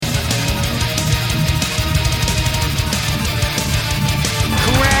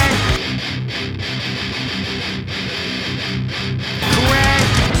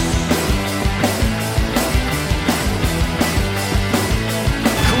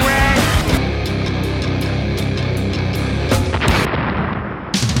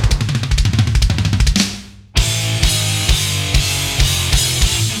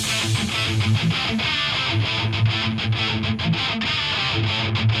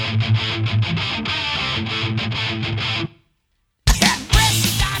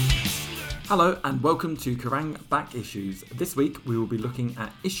Hello and welcome to Kerrang Back Issues. This week we will be looking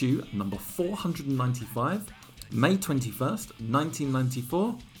at issue number 495, May 21st,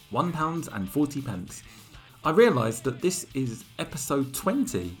 1994, £1.40. I realised that this is episode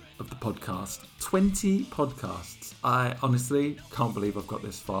 20 of the podcast. 20 podcasts. I honestly can't believe I've got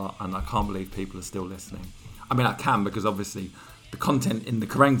this far, and I can't believe people are still listening. I mean, I can, because obviously the content in the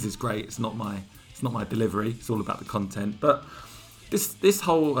Kerrangs is great. It's not my delivery. It's all about the content. But this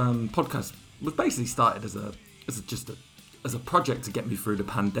whole podcast was basically started as a project to get me through the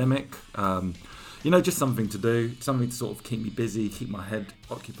pandemic. Just something to do, something to sort of keep me busy, keep my head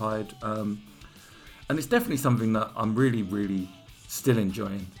occupied. And it's definitely something that I'm really, really still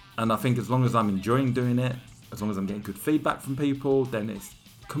enjoying. And I think as long as I'm enjoying doing it, as long as I'm getting good feedback from people, then it's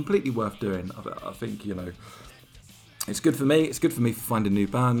completely worth doing. I think, it's good for me. It's good for me for finding new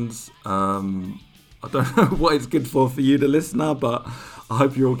bands. I don't know what it's good for you, the listener, but I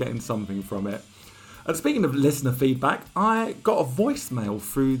hope you're all getting something from it. And speaking of listener feedback, I got a voicemail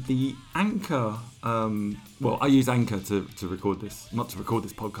through the Anchor. I use Anchor to record this, not to record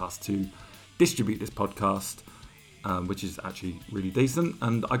this podcast, to distribute this podcast, which is actually really decent.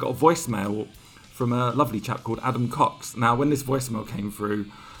 And I got a voicemail from a lovely chap called Adam Cox. Now, when this voicemail came through,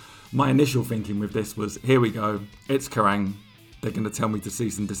 my initial thinking with this was, here we go, it's Kerrang. They're going to tell me to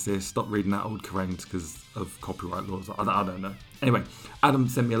cease and desist, stop reading out old Kerrangs because of copyright laws. I don't know. Anyway, Adam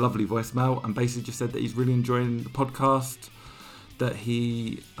sent me a lovely voicemail and basically just said that he's really enjoying the podcast, that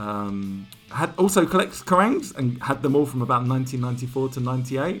he had also collects Kerrangs and had them all from about 1994 to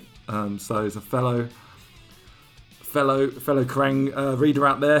 98. So he's a fellow Kerrang reader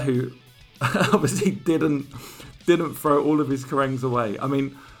out there who obviously didn't throw all of his Kerrangs away. I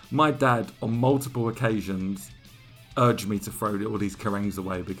mean, my dad on multiple occasions urged me to throw all these Kerrangs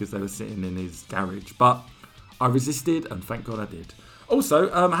away because they were sitting in his garage, but I resisted, and thank God I did.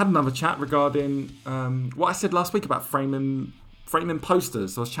 Also, I had another chat regarding what I said last week about framing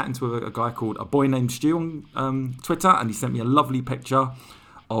posters. So I was chatting to a guy called A Boy Named Stu on Twitter, and he sent me a lovely picture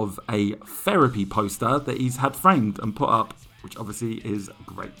of a therapy poster that he's had framed and put up, which obviously is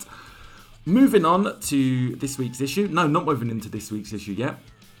great. Moving on to this week's issue. No, not moving into this week's issue yet.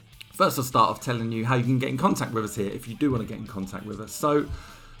 First, I'll start off telling you how you can get in contact with us here if you do want to get in contact with us. So,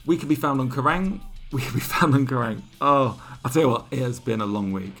 we can be found on Kerrang. Oh, I'll tell you what, it has been a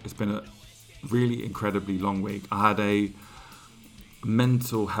long week. It's been a really incredibly long week. I had a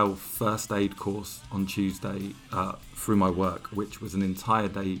mental health first aid course on Tuesday through my work, which was an entire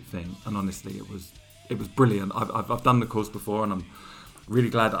day thing. And honestly, it was brilliant. I've done the course before, and I'm really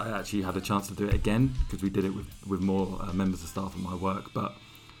glad that I actually had a chance to do it again, because we did it with more members of staff at my work. But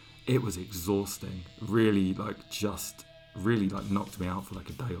it was exhausting. Really knocked me out for like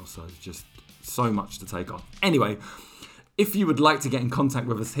a day or so. Just so much to take on. Anyway, if you would like to get in contact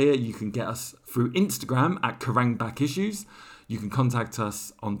with us here, you can get us through Instagram at Kerrang Back Issues. You can contact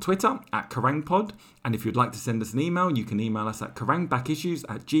us on Twitter at KerrangPod. And if you'd like to send us an email, you can email us at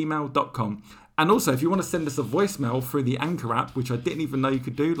kerrangbackissues@gmail.com. And also, if you want to send us a voicemail through the Anchor app, which I didn't even know you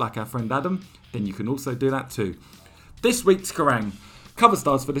could do, like our friend Adam, then you can also do that too. This week's Kerrang! Cover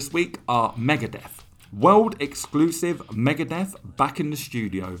stars for this week are Megadeth. World exclusive Megadeth back in the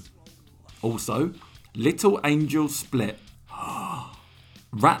studio. Also, Little Angels split.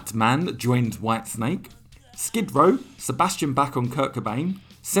 Ratman joins Whitesnake. Skid Row, Sebastian Bach on Kurt Cobain.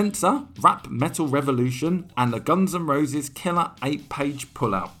 Censor, Rap Metal Revolution. And the Guns N' Roses killer 8-page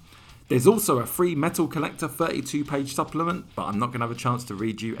pullout. There's also a free Metal Collector 32-page supplement, but I'm not going to have a chance to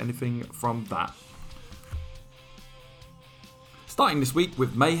read you anything from that. Starting this week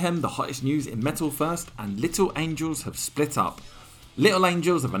with Mayhem, the hottest news in Metal First, and Little Angels have split up. Little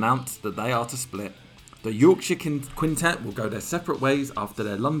Angels have announced that they are to split. The Yorkshire Quintet will go their separate ways after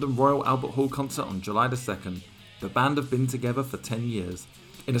their London Royal Albert Hall concert on July the 2nd. The band have been together for 10 years.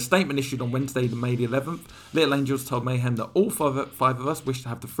 In a statement issued on Wednesday, May the 11th, Little Angels told Mayhem that all five of us wish to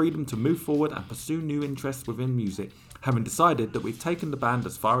have the freedom to move forward and pursue new interests within music, having decided that we've taken the band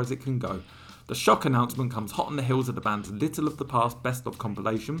as far as it can go. The shock announcement comes hot on the heels of the band's Little of the Past Best Of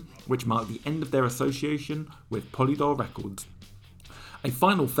compilation, which marked the end of their association with Polydor Records. A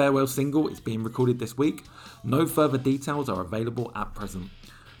final farewell single is being recorded this week. No further details are available at present.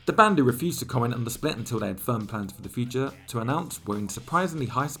 The band, who refused to comment on the split until they had firm plans for the future to announce, were in surprisingly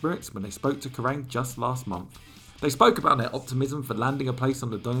high spirits when they spoke to Kerrang just last month. They spoke about their optimism for landing a place on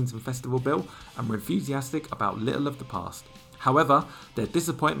the Donington Festival bill and were enthusiastic about Little of the Past. However, their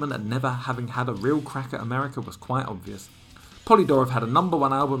disappointment at never having had a real crack at America was quite obvious. Polydor have had a number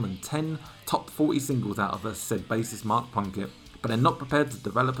one album and 10 top 40 singles out of us, said bassist Mark Plunkett. but they're not prepared to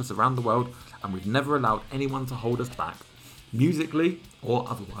develop us around the world, and we've never allowed anyone to hold us back, musically or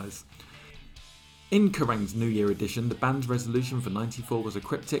otherwise. In Kerrang's New Year edition, the band's resolution for '94 was a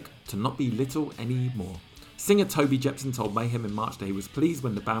cryptic, to not be little anymore. Singer Toby Jepson told Mayhem in March that he was pleased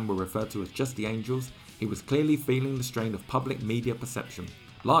when the band were referred to as just the Angels. He was clearly feeling the strain of public media perception,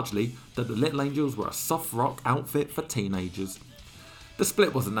 largely that the Little Angels were a soft rock outfit for teenagers. The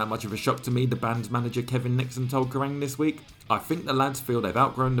split wasn't that much of a shock to me, the band's manager Kevin Nixon told Kerrang this week. I think the lads feel they've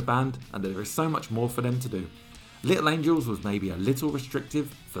outgrown the band and that there is so much more for them to do. Little Angels was maybe a little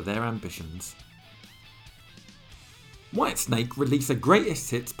restrictive for their ambitions. Whitesnake released a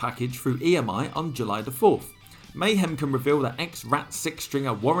greatest hits package through EMI on July the 4th. Mayhem can reveal that ex-Rat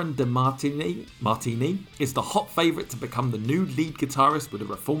six-stringer Warren DeMartini is the hot favourite to become the new lead guitarist with a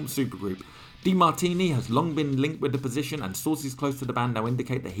reformed supergroup. DeMartini has long been linked with the position, and sources close to the band now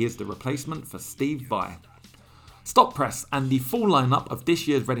indicate that he is the replacement for Steve Vai. Stop Press and the full lineup of this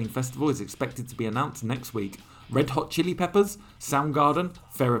year's Reading Festival is expected to be announced next week. Red Hot Chili Peppers, Soundgarden,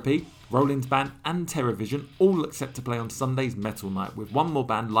 Therapy, Rollins Band and Terrorvision all look set to play on Sunday's Metal Night, with one more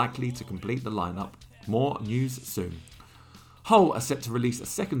band likely to complete the lineup. More news soon. Hole are set to release a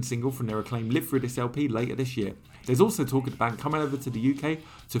second single from their acclaimed Live Through This LP later this year. There's also talk of the band coming over to the UK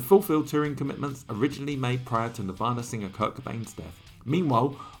to fulfil touring commitments originally made prior to Nirvana singer Kurt Cobain's death.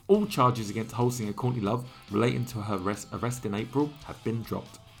 Meanwhile, all charges against Hole singer Courtney Love relating to her arrest in April have been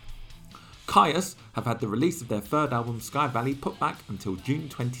dropped. Kyuss have had the release of their third album Sky Valley put back until June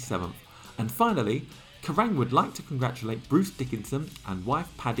 27th. And finally, Kerrang would like to congratulate Bruce Dickinson and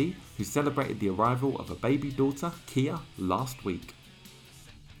wife Paddy, who celebrated the arrival of a baby daughter, Kia, last week.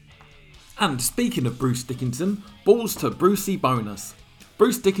 And speaking of Bruce Dickinson, balls to Brucey bonus.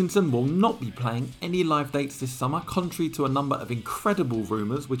 Bruce Dickinson will not be playing any live dates this summer, contrary to a number of incredible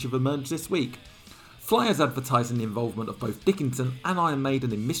rumours which have emerged this week. Flyers advertising the involvement of both Dickinson and Iron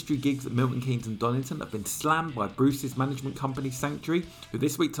Maiden in mystery gigs at Milton Keynes and Donington have been slammed by Bruce's management company Sanctuary, who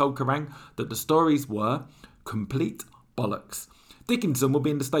this week told Kerrang that the stories were complete bollocks. Dickinson will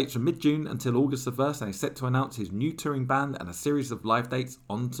be in the States from mid-June until August the 1st and is set to announce his new touring band and a series of live dates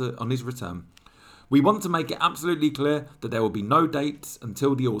on his return. We want to make it absolutely clear that there will be no dates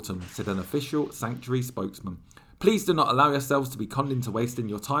until the autumn, said an official Sanctuary spokesman. Please do not allow yourselves to be conned into wasting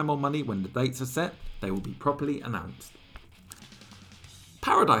your time or money when the dates are set. They will be properly announced.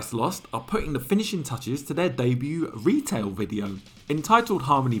 Paradise Lost are putting the finishing touches to their debut retail video. Entitled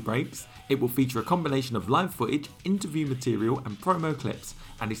Harmony Breaks, it will feature a combination of live footage, interview material and promo clips,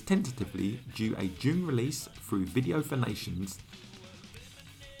 and is tentatively due a June release through Video for Nations.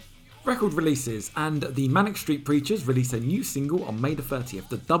 Record releases, and the Manic Street Preachers release a new single on May the 30th.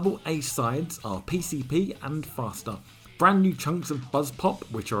 The double A sides are PCP and Faster. Brand new chunks of buzz pop,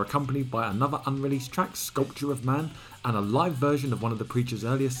 which are accompanied by another unreleased track, Sculpture of Man, and a live version of one of the Preachers'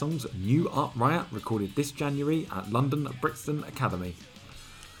 earlier songs, New Art Riot, recorded this January at London Brixton Academy.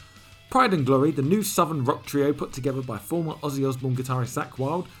 Pride and Glory, the new southern rock trio put together by former Ozzy Osbourne guitarist Zakk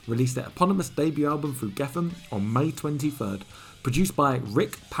Wylde, released their eponymous debut album through Geffen on May 23rd. Produced by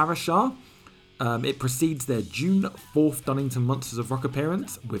Rick Parashar, it precedes their June 4th Donington Monsters of Rock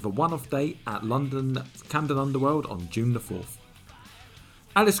appearance with a one-off date at London Camden Underworld on June the 4th.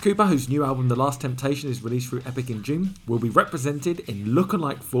 Alice Cooper, whose new album The Last Temptation is released through Epic in June, will be represented in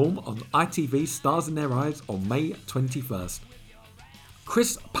lookalike form on ITV's Stars in Their Eyes on May 21st.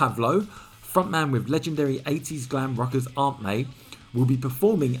 Chris Pavlo, frontman with legendary 80s glam rockers Aunt May, will be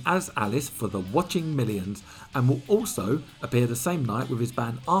performing as Alice for the Watching Millions and will also appear the same night with his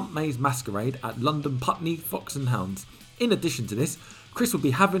band Aunt May's Masquerade at London Putney Fox and Hounds. In addition to this, Chris will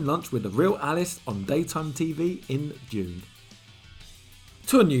be having lunch with the real Alice on daytime TV in June.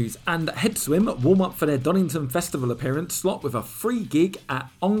 Tour news, and Headswim warm up for their Donington Festival appearance slot with a free gig at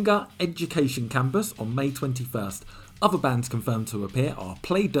Ongar Education Campus on May 21st. Other bands confirmed to appear are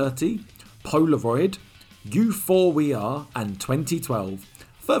Play Dirty, Polaroid, U4WeAre and 2012.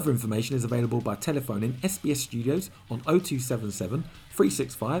 Further information is available by telephoning SBS Studios on 0277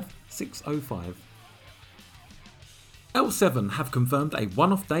 365 605. L7 have confirmed a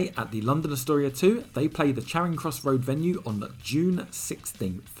one-off date at the London Astoria 2. They play the Charing Cross Road venue on June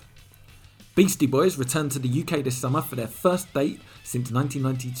 16th. Beastie Boys return to the UK this summer for their first date since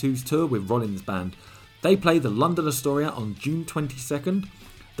 1992's tour with Rollins Band. They play the London Astoria on June 22nd.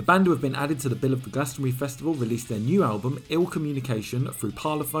 The band, who have been added to the bill of the Glastonbury Festival, released their new album Ill Communication through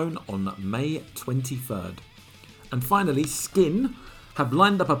Parlophone on May 23rd. And finally, Skin have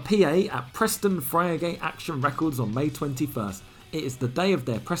lined up a PA at Preston Friargate Action Records on May 21st. It is the day of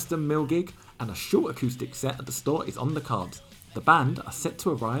their Preston Mill gig and a short acoustic set at the store is on the cards. The band are set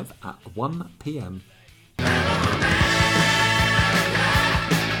to arrive at 1 p.m.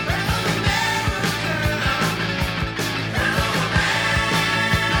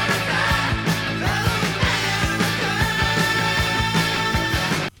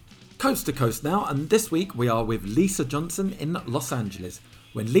 Coast to coast now, and this week we are with Lisa Johnson in Los Angeles.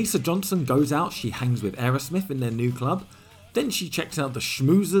 When Lisa Johnson goes out, she hangs with Aerosmith in their new club. Then she checks out the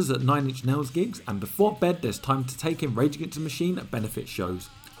schmoozers at Nine Inch Nails gigs, and before bed there's time to take in Rage Against the Machine at benefit shows.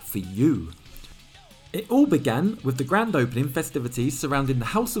 For you. It all began with the grand opening festivities surrounding the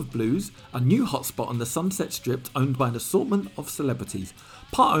House of Blues, a new hotspot on the Sunset Strip owned by an assortment of celebrities.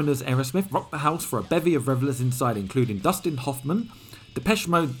 Part owners Aerosmith rocked the house for a bevy of revellers inside, including Dustin Hoffman, Depeche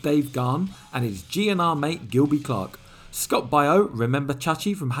Mode Dave Gahan, and his G&R mate Gilby Clarke. Scott Baio, remember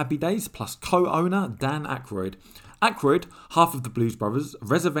Chachi from Happy Days, plus co-owner Dan Aykroyd. Aykroyd, half of the Blues Brothers,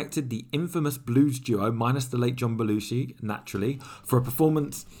 resurrected the infamous blues duo, minus the late John Belushi, naturally, for a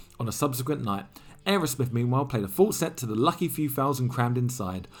performance on a subsequent night. Aerosmith, meanwhile, played a full set to the lucky few thousand crammed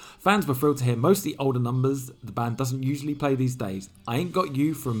inside. Fans were thrilled to hear most of the older numbers the band doesn't usually play these days. I Ain't Got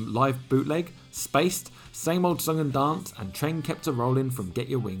You from Live Bootleg, Spaced, Same Old Song and Dance, and Train Kept a Rollin' from Get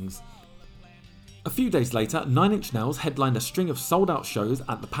Your Wings. A few days later, Nine Inch Nails headlined a string of sold-out shows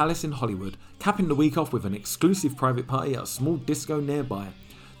at the Palace in Hollywood, capping the week off with an exclusive private party at a small disco nearby.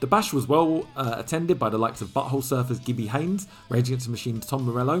 The bash was well attended by the likes of Butthole Surfers Gibby Haynes, Rage Against the Machine's Tom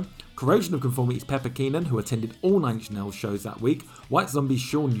Morello, Corrosion of Conformity's Pepper Keenan, who attended all Nine Inch Nails shows that week, White Zombie's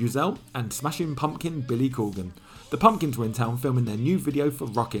Sean Uzel, and Smashing Pumpkin Billy Corgan. The Pumpkins were in town filming their new video for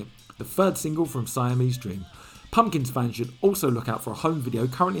Rocket, the third single from Siamese Dream. Pumpkins fans should also look out for a home video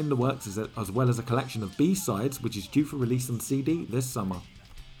currently in the works as well as a collection of B-sides which is due for release on CD this summer.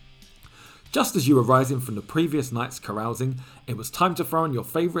 Just as you were rising from the previous night's carousing, it was time to throw on your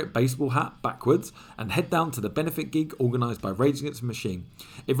favourite baseball hat backwards and head down to the benefit gig organised by Rage Against the Machine.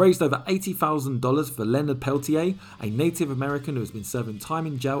 It raised over $80,000 for Leonard Peltier, a Native American who has been serving time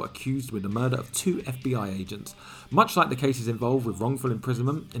in jail accused with the murder of 2 FBI agents. Much like the cases involved with wrongful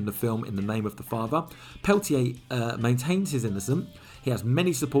imprisonment in the film In the Name of the Father, Peltier maintains his innocence. He has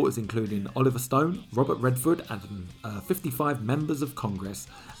many supporters including Oliver Stone, Robert Redford, and 55 members of Congress.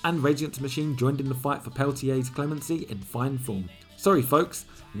 And Rage Against the Machine joined in the fight for Peltier's clemency in fine form. Sorry folks,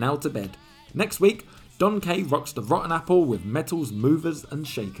 now to bed. Next week, Don Kay rocks the Rotten Apple with metal's movers and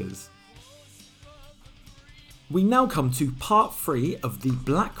shakers. We now come to part 3 of the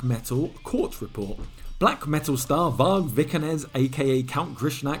Black Metal Court Report. Black metal star Varg Vikernes, aka Count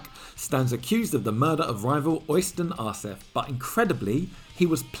Grishnak, stands accused of the murder of rival Oystein Arseth, but incredibly, he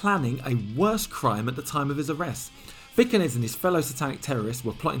was planning a worse crime at the time of his arrest. Vikernes and his fellow satanic terrorists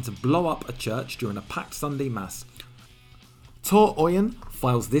were plotting to blow up a church during a packed Sunday mass. Tor Oyen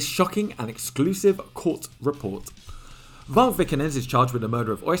files this shocking and exclusive court report. Varg Vikernes is charged with the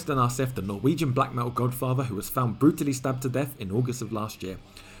murder of Oystein Arseth, the Norwegian black metal godfather who was found brutally stabbed to death in August of last year.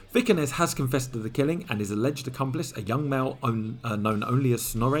 Vikernes has confessed to the killing, and his alleged accomplice, a young male known only as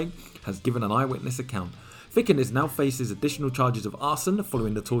Snorre, has given an eyewitness account. Vikernes now faces additional charges of arson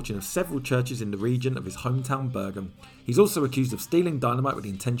following the torching of several churches in the region of his hometown Bergen. He's also accused of stealing dynamite with the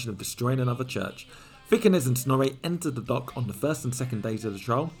intention of destroying another church. Vikernes and Snorre entered the dock on the first and second days of the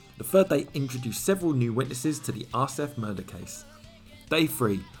trial. The third day introduced several new witnesses to the Arseth murder case. Day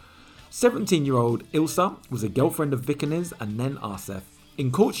 3. 17-year-old Ilsa was a girlfriend of Vikernes and then Arseth. In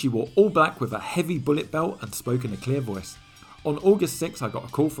court, she wore all black with a heavy bullet belt and spoke in a clear voice. On August 6, I got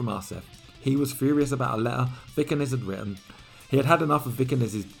a call from Arseth. He was furious about a letter Vikernes had written. He had had enough of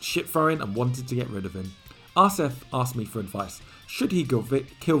Vikernes' shit throwing and wanted to get rid of him. Arseth asked me for advice. Should he kill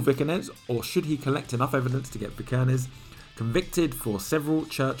Vikernes, or should he collect enough evidence to get Vikernes convicted for several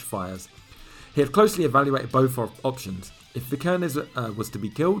church fires? He had closely evaluated both options. If Vikernes was to be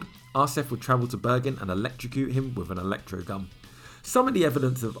killed, Arseth would travel to Bergen and electrocute him with an electro gun. Some of the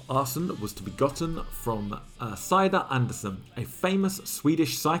evidence of arson was to be gotten from Saida Andersson, a famous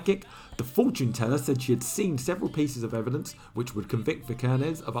Swedish psychic. The fortune teller said she had seen several pieces of evidence which would convict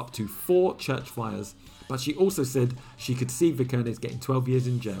Vikernes of up to 4 church fires, but she also said she could see Vikernes getting 12 years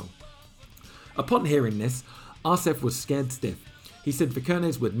in jail. Upon hearing this, Arseth was scared stiff. He said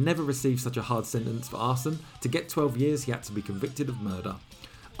Vikernes would never receive such a hard sentence for arson. To get 12 years, he had to be convicted of murder.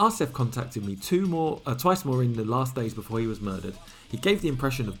 Arseth contacted me twice more in the last days before he was murdered. He gave the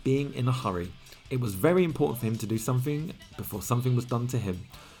impression of being in a hurry. It was very important for him to do something before something was done to him.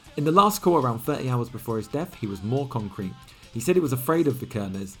 In the last call around 30 hours before his death, he was more concrete. He said he was afraid of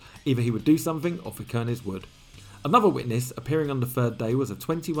Vikernes. Either he would do something or Vikernes would. Another witness appearing on the third day was a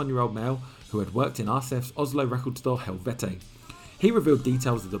 21-year-old male who had worked in Arseth's Oslo record store Helvete. He revealed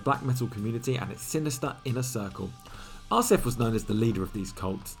details of the black metal community and its sinister inner circle. Arseth was known as the leader of these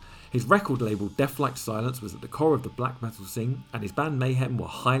cults. His record label Death Like Silence was at the core of the black metal scene, and his band Mayhem were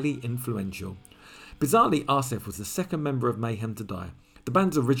highly influential. Bizarrely, Arseth was the second member of Mayhem to die. The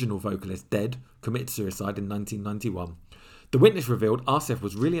band's original vocalist, Dead, committed suicide in 1991. The witness revealed Arsef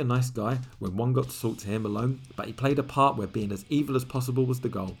was really a nice guy when one got to talk to him alone, but he played a part where being as evil as possible was the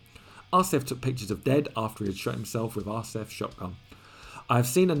goal. Arsef took pictures of Dead after he had shot himself with Arsef's shotgun. I have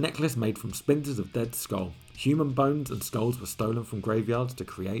seen a necklace made from splinters of Dead's skull. Human bones and skulls were stolen from graveyards to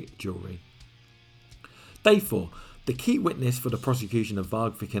create jewellery. Day 4. The key witness for the prosecution of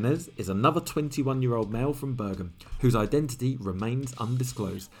Varg Vikernes is another 21-year-old male from Bergen, whose identity remains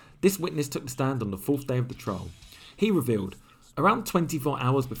undisclosed. This witness took the stand on the 4th day of the trial. He revealed, around 24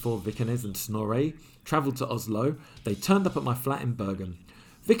 hours before Vikernes and Snorre travelled to Oslo, they turned up at my flat in Bergen.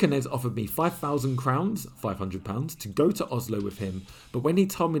 Vikernes offered me 5,000 crowns, £500, to go to Oslo with him, but when he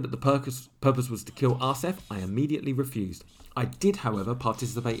told me that the purpose was to kill Arsef, I immediately refused. I did, however,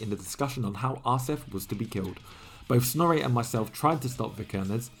 participate in the discussion on how Arsef was to be killed. Both Snorre and myself tried to stop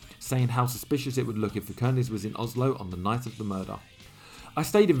Vikernes, saying how suspicious it would look if Vikernes was in Oslo on the night of the murder. I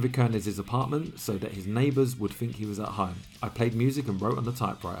stayed in Vikernes' apartment so that his neighbours would think he was at home. I played music and wrote on the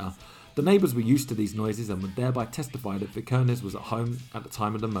typewriter. The neighbours were used to these noises and would thereby testify that Vikernes was at home at the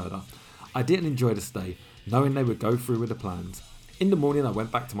time of the murder. I didn't enjoy the stay, knowing they would go through with the plans. In the morning I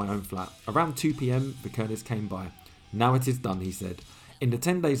went back to my own flat. Around 2 p.m, Vikernes came by. Now it is done, he said. In the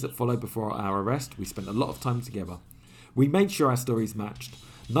 10 days that followed before our arrest, we spent a lot of time together. We made sure our stories matched.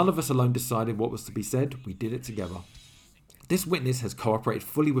 None of us alone decided what was to be said, we did it together. This witness has cooperated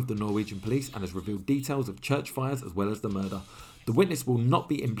fully with the Norwegian police and has revealed details of church fires as well as the murder. The witness will not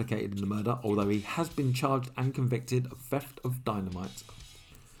be implicated in the murder, although he has been charged and convicted of theft of dynamite.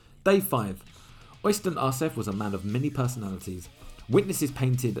 Day 5. Øystein Arsef was a man of many personalities. Witnesses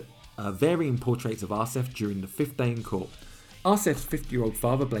painted varying portraits of Arsef during the 5th day in court. Arsef's 50-year-old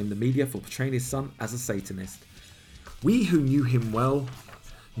father blamed the media for portraying his son as a Satanist. We who knew him well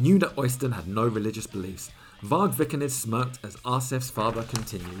knew that Øystein had no religious beliefs. Varg Vikernes smirked as Arsef's father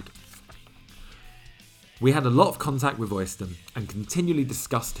continued. We had a lot of contact with Øystein and continually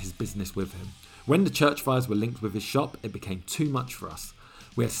discussed his business with him. When the church fires were linked with his shop, it became too much for us.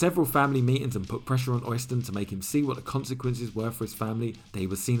 We had several family meetings and put pressure on Øystein to make him see what the consequences were for his family, that he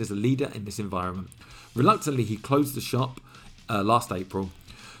was seen as a leader in this environment. Reluctantly, he closed the shop last April.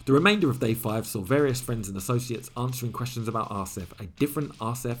 The remainder of day 5 saw various friends and associates answering questions about Arsef. A different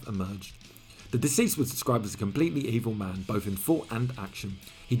Arsef emerged. The deceased was described as a completely evil man, both in thought and action.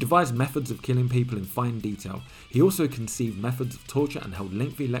 He devised methods of killing people in fine detail. He also conceived methods of torture and held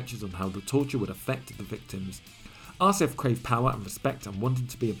lengthy lectures on how the torture would affect the victims. Arsef craved power and respect and wanted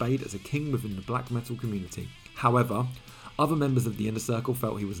to be obeyed as a king within the black metal community. However, other members of the inner circle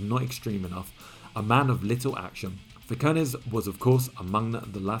felt he was not extreme enough, a man of little action. Vikernes was of course among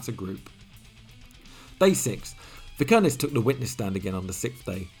the latter group. Day 6. Vikernes took the witness stand again on the 6th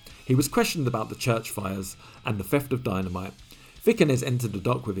day. He was questioned about the church fires and the theft of dynamite. Vikernes entered the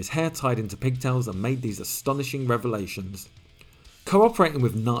dock with his hair tied into pigtails and made these astonishing revelations. Cooperating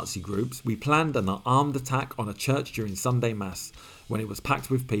with Nazi groups, we planned an armed attack on a church during Sunday Mass, when it was packed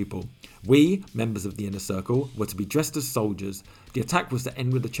with people. We, members of the inner circle, were to be dressed as soldiers. The attack was to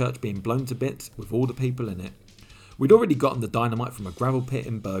end with the church being blown to bits with all the people in it. We'd already gotten the dynamite from a gravel pit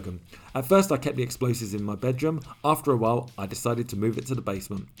in Bergen. At first I kept the explosives in my bedroom. After a while I decided to move it to the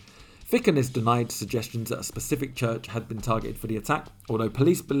basement. Vikernes denied suggestions that a specific church had been targeted for the attack, although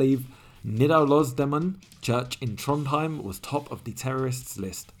police believe Nidarosdomen Church in Trondheim was top of the terrorists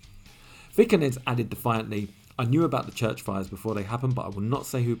list. Vikernes added defiantly, I knew about the church fires before they happened, but I will not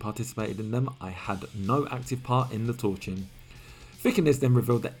say who participated in them. I had no active part in the torching. Vikernes then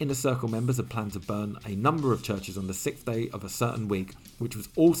revealed that inner circle members had planned to burn a number of churches on the 6th day of a certain week, which was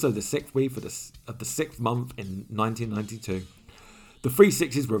also the 6th week of the 6th month in 1992. The 3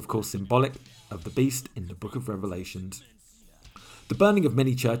 sixes were of course symbolic of the beast in the Book of Revelations. The burning of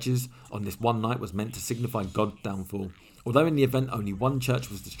many churches on this one night was meant to signify God's downfall. Although in the event only one church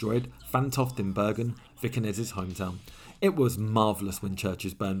was destroyed, Fantoft in Bergen, Vikernes' hometown. It was marvellous when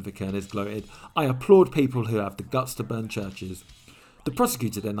churches burned, Vikernes gloated. I applaud people who have the guts to burn churches. The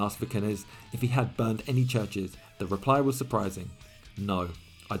prosecutor then asked Vikernes if he had burned any churches. The reply was surprising. No,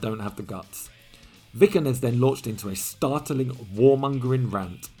 I don't have the guts. Vikernes then launched into a startling warmongering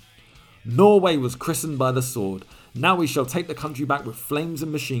rant. Norway was christened by the sword. Now we shall take the country back with flames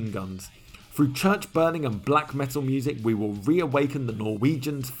and machine guns. Through church burning and black metal music, we will reawaken the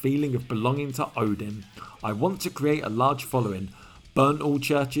Norwegians' feeling of belonging to Odin. I want to create a large following, burn all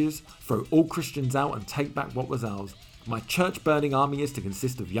churches, throw all Christians out and take back what was ours. My church burning army is to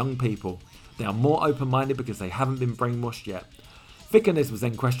consist of young people. They are more open-minded because they haven't been brainwashed yet. Vikernes was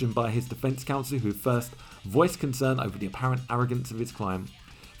then questioned by his defence counsel, who first voiced concern over the apparent arrogance of his client.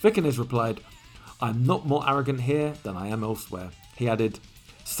 Vikernes replied, I am not more arrogant here than I am elsewhere. He added,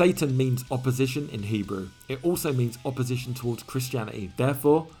 Satan means opposition in Hebrew. It also means opposition towards Christianity.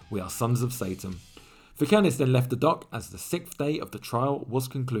 Therefore, we are sons of Satan. Vikernes then left the dock as the 6th day of the trial was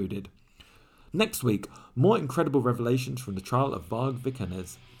concluded. Next week, more incredible revelations from the trial of Varg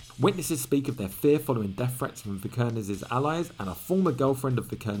Vikernes. Witnesses speak of their fear following death threats from Vikernes' allies, and a former girlfriend of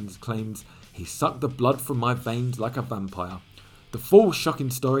Vikernes claims he sucked the blood from my veins like a vampire. The full shocking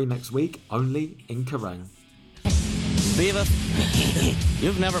story next week, only in Kerrang. Beavis,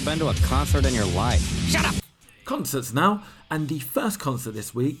 you've never been to a concert in your life. Shut up! Concerts now, and the first concert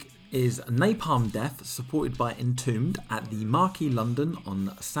this week is Napalm Death, supported by Entombed, at the Marquee London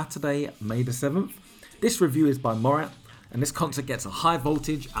on Saturday, May the 7th. This review is by Morat, and this concert gets a high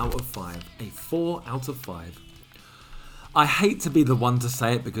voltage out of 5, a 4 out of 5. I hate to be the one to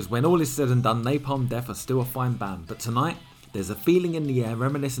say it, because when all is said and done, Napalm Death are still a fine band, but tonight, there's a feeling in the air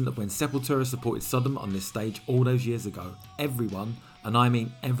reminiscent of when Sepultura supported Sodom on this stage all those years ago. Everyone, and I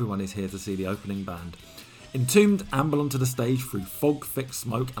mean everyone, is here to see the opening band. Entombed amble onto the stage through fog-thick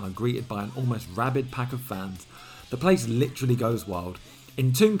smoke and are greeted by an almost rabid pack of fans. The place literally goes wild.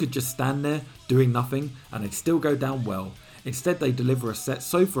 Entombed could just stand there, doing nothing, and they'd still go down well. Instead, they deliver a set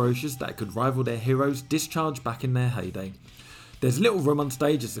so ferocious that it could rival their heroes' Discharge back in their heyday. There's little room on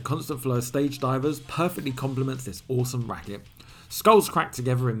stage as the constant flow of stage divers perfectly complements this awesome racket. Skulls crack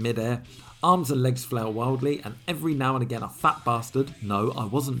together in mid-air, arms and legs flail wildly, and every now and again a fat bastard, no, I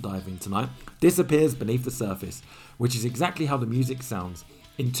wasn't diving tonight, disappears beneath the surface, which is exactly how the music sounds.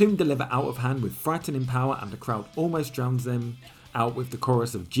 Entombed deliver out of hand with frightening power, and the crowd almost drowns them out with the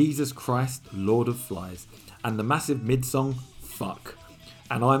chorus of Jesus Christ, Lord of Flies, and the massive mid-song, Fuck.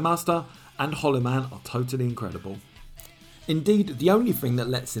 And Iron Master and Hollow Man are totally incredible. Indeed, the only thing that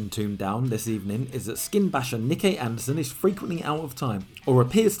lets Entombed down this evening is that skin basher Nicky Anderson is frequently out of time, or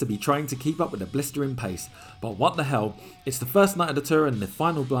appears to be trying to keep up with a blistering pace. But what the hell, it's the first night of the tour and the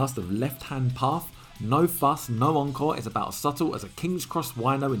final blast of Left Hand Path. No fuss, no encore is about as subtle as a King's Cross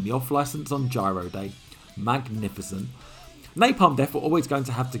wino in the off-licence on Gyro Day. Magnificent. Napalm Death were always going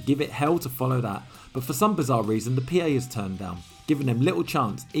to have to give it hell to follow that, but for some bizarre reason the PA is turned down, giving them little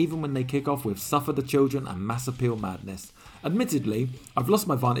chance even when they kick off with Suffer the Children and Mass Appeal Madness. Admittedly, I've lost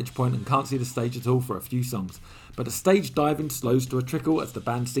my vantage point and can't see the stage at all for a few songs, but the stage diving slows to a trickle as the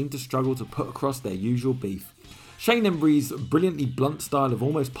band seem to struggle to put across their usual beef. Shane Embry's brilliantly blunt style of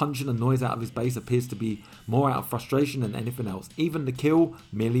almost punching the noise out of his bass appears to be more out of frustration than anything else. Even the kill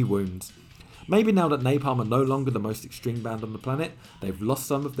merely wounds. Maybe now that Napalm are no longer the most extreme band on the planet, they've lost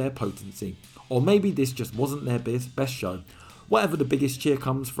some of their potency. Or maybe this just wasn't their best show. Whatever, the biggest cheer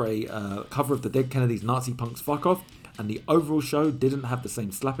comes for a cover of the Dead Kennedys' Nazi Punks Fuck Off, and the overall show didn't have the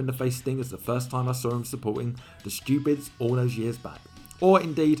same slap in the face sting as the first time I saw them supporting the Stupids all those years back. Or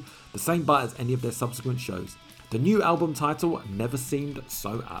indeed, the same bite as any of their subsequent shows. The new album title never seemed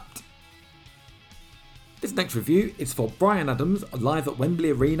so apt. This next review is for Bryan Adams, live at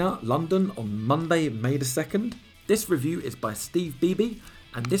Wembley Arena, London on Monday, May the 2nd. This review is by Steve Beebe,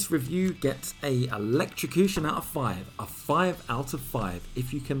 and this review gets a electrocution out of 5. A 5 out of 5,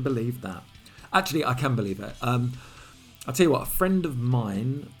 if you can believe that. Actually, I can believe it. I'll tell you what, a friend of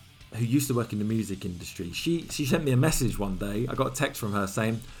mine who used to work in the music industry, she sent me a message one day. I got a text from her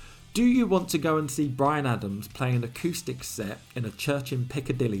saying, "Do you want to go and see Bryan Adams play an acoustic set in a church in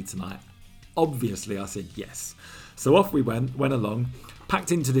Piccadilly tonight?" Obviously, I said yes. So off we went along,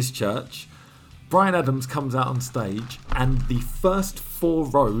 packed into this church. Bryan Adams comes out on stage, and the first 4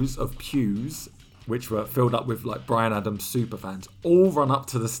 rows of pews, which were filled up with like Bryan Adams superfans, all run up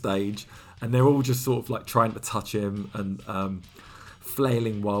to the stage, and they're all just sort of like trying to touch him and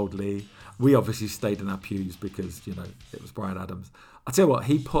flailing wildly. We obviously stayed in our pews because, you know, it was Bryan Adams. I tell you what,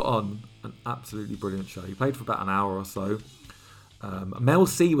 he put on an absolutely brilliant show. He played for about an hour or so. Mel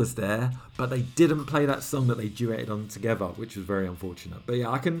C was there, but they didn't play that song that they duetted on together, which was very unfortunate. But yeah,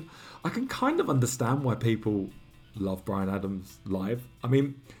 I can kind of understand why people love Bryan Adams live. I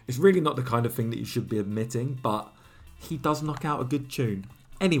mean, it's really not the kind of thing that you should be admitting, but he does knock out a good tune.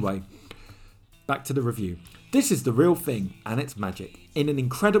 Anyway, back to the review. This is the real thing, and it's magic. In an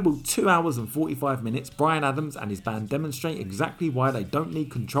incredible 2 hours and 45 minutes, Bryan Adams and his band demonstrate exactly why they don't need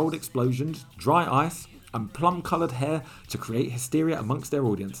controlled explosions, dry ice, and plum-coloured hair to create hysteria amongst their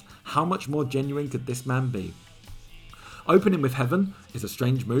audience. How much more genuine could this man be? Opening with Heaven is a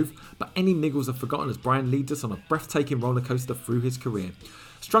strange move, but any niggles are forgotten as Bryan leads us on a breathtaking roller coaster through his career.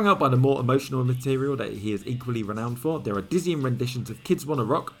 Strung out by the more emotional material that he is equally renowned for, there are dizzying renditions of Kids Wanna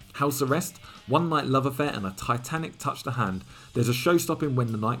Rock, House Arrest, One Night Love Affair, and a titanic Touch the Hand. There's a show-stopping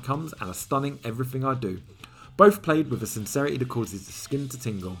When the Night Comes, and a stunning Everything I Do. Both played with a sincerity that causes the skin to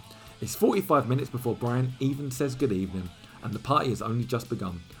tingle. It's 45 minutes before Bryan even says good evening. and the party has only just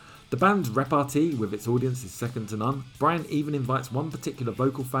begun. The band's repartee with its audience is second to none. Brian even invites one particular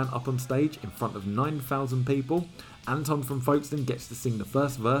vocal fan up on stage in front of 9,000 people. Anton from Folkestone gets to sing the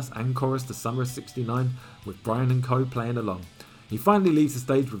first verse and chorus to Summer of '69 with Brian and co playing along. He finally leaves the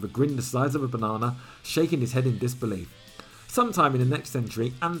stage with a grin the size of a banana, shaking his head in disbelief. Sometime in the next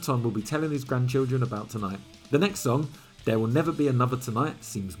century, Anton will be telling his grandchildren about tonight. The next song, There Will Never Be Another Tonight,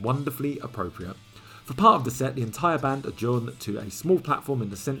 seems wonderfully appropriate. For part of the set, the entire band adjourn to a small platform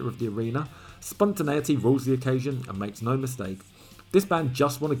in the centre of the arena. Spontaneity rules the occasion and makes no mistake. This band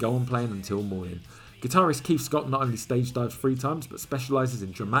just want to go on playing until morning. Guitarist Keith Scott not only stage dives 3 times, but specialises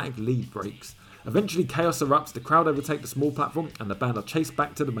in dramatic lead breaks. Eventually chaos erupts, the crowd overtake the small platform and the band are chased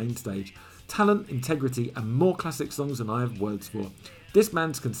back to the main stage. Talent, integrity and more classic songs than I have words for. This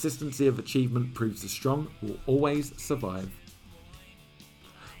band's consistency of achievement proves the strong will always survive.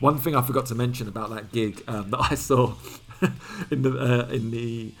 One thing I forgot to mention about that gig that I saw in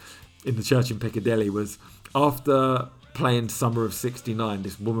the church in Piccadilly was after playing Summer of '69,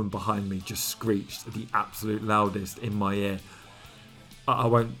 this woman behind me just screeched the absolute loudest in my ear. I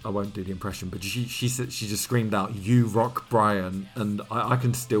won't do the impression, but she just screamed out, "You rock, Brian," and I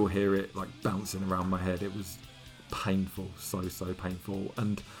can still hear it like bouncing around my head. It was painful, so painful.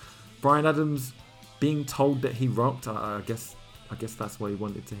 And Bryan Adams being told that he rocked, I guess that's what he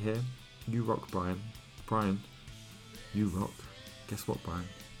wanted to hear. You rock, Brian. Brian, you rock. Guess what, Brian?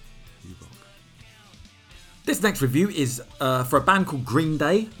 You rock. This next review is for a band called Green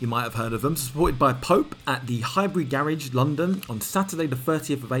Day. You might have heard of them. Supported by Pope at the Highbury Garage, London on Saturday the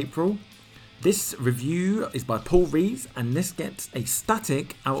 30th of April. This review is by Paul Rees and this gets a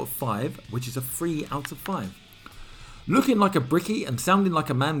static out of 5, which is a 3 out of 5. Looking like a brickie and sounding like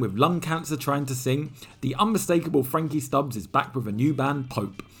a man with lung cancer trying to sing, the unmistakable Frankie Stubbs is back with a new band,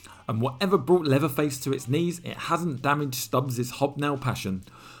 Pope. And whatever brought Leatherface to its knees, it hasn't damaged Stubbs' hobnail passion.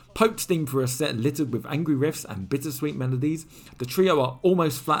 Pope steam for a set littered with angry riffs and bittersweet melodies. The trio are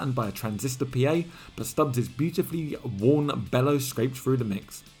almost flattened by a transistor PA, but Stubbs' beautifully worn bellow scrapes through the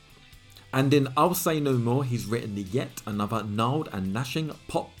mix. And in I'll Say No More, he's written yet another gnarled and gnashing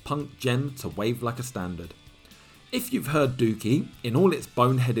pop-punk gem to wave like a standard. If you've heard Dookie in all its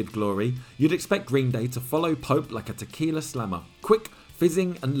boneheaded glory, you'd expect Green Day to follow Pope like a tequila slammer, quick,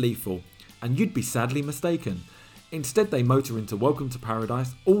 fizzing and lethal, and you'd be sadly mistaken. Instead they motor into Welcome to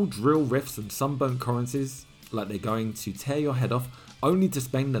Paradise, all drill riffs and sunburnt choruses like they're going to tear your head off, only to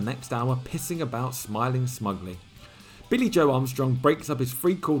spend the next hour pissing about smiling smugly. Billy Joe Armstrong breaks up his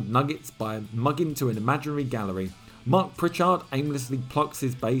 3 chord nuggets by mugging to an imaginary gallery. Mark Pritchard aimlessly plucks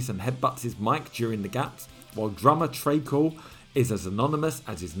his bass and headbutts his mic during the gaps, while drummer Trey Cole is as anonymous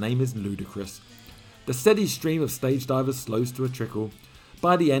as his name is ludicrous. The steady stream of stage divers slows to a trickle.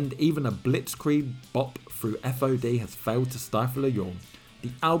 By the end, even a blitzkrieg bop through FOD has failed to stifle a yawn.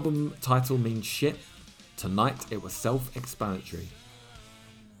 The album title means shit. Tonight it was self-explanatory.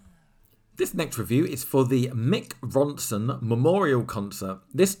 This next review is for the Mick Ronson Memorial Concert.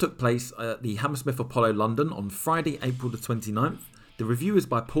 This took place at the Hammersmith Apollo London on Friday, April the 29th. The review is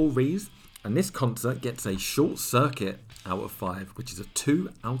by Paul Rees. And this concert gets a short circuit out of 5, which is a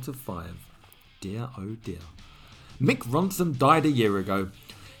 2 out of 5. Dear oh dear. Mick Ronson died a year ago.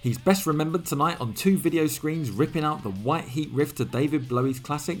 He's best remembered tonight on 2 video screens ripping out the White Heat riff to David Bowie's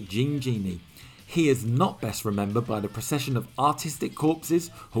classic Jean Genie. He is not best remembered by the procession of artistic corpses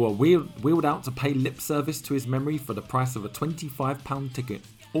who are wheeled out to pay lip service to his memory for the price of a £25 ticket.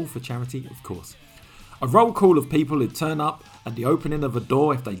 All for charity, of course. A roll call of people who'd turn up at the opening of a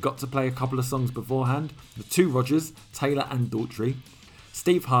door if they got to play a couple of songs beforehand. The 2 Rogers, Taylor and Daughtry,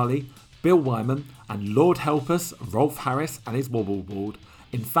 Steve Harley, Bill Wyman, and Lord help us, Rolf Harris and his wobble board.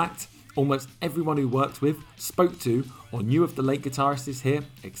 In fact, almost everyone who worked with, spoke to, or knew of the late guitarist is here,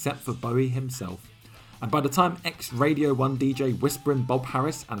 except for Bowie himself. And by the time ex-Radio 1 DJ Whispering Bob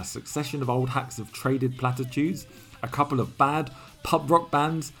Harris and a succession of old hacks have traded platitudes, a couple of bad pub rock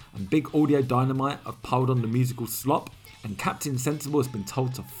bands and Big Audio Dynamite have piled on the musical slop, and Captain Sensible has been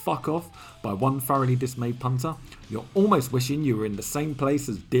told to fuck off by one thoroughly dismayed punter, you're almost wishing you were in the same place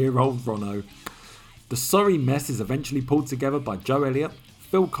as dear old Ronno. The sorry mess is eventually pulled together by Joe Elliott,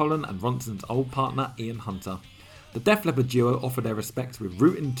 Phil Collen and Ronson's old partner Ian Hunter. The Def Leppard duo offer their respects with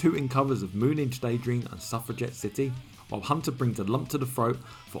rootin' tootin' covers of Moonage Daydream and Suffragette City, while Hunter brings a lump to the throat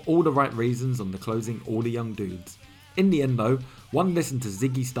for all the right reasons on the closing All the Young Dudes. In the end though, one listen to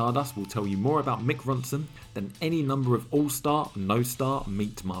Ziggy Stardust will tell you more about Mick Ronson than any number of all-star and no-star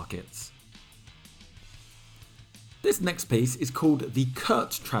meat markets. This next piece is called The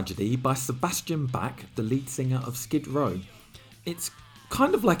Kurt Tragedy by Sebastian Bach, the lead singer of Skid Row. It's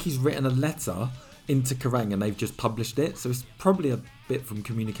kind of like he's written a letter into Kerrang and they've just published it. So it's probably a bit from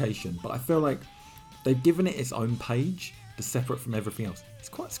communication, but I feel like they've given it its own page, separate from everything else. It's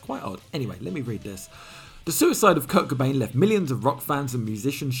quite odd. Anyway, let me read this. The suicide of Kurt Cobain left millions of rock fans and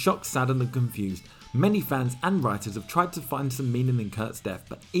musicians shocked, saddened and confused. Many fans and writers have tried to find some meaning in Kurt's death,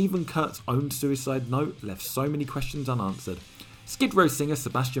 but even Kurt's own suicide note left so many questions unanswered. Skid Row singer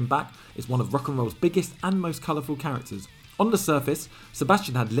Sebastian Bach is one of rock and roll's biggest and most colourful characters. On the surface,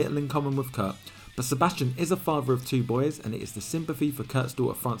 Sebastian had little in common with Kurt, but Sebastian is a father of 2 boys, and it is the sympathy for Kurt's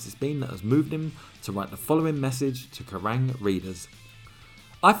daughter Frances Bean that has moved him to write the following message to Kerrang readers.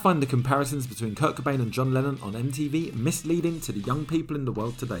 I find the comparisons between Kurt Cobain and John Lennon on MTV misleading to the young people in the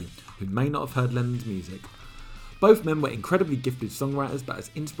world today who may not have heard Lennon's music. Both men were incredibly gifted songwriters, but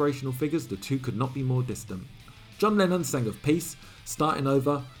as inspirational figures, the two could not be more distant. John Lennon sang of peace, starting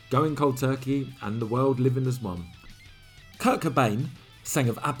over, going cold turkey, and the world living as one. Kurt Cobain sang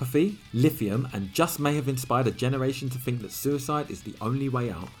of apathy, lithium, and just may have inspired a generation to think that suicide is the only way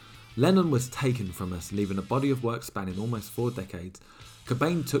out. Lennon was taken from us, leaving a body of work spanning almost 4 decades.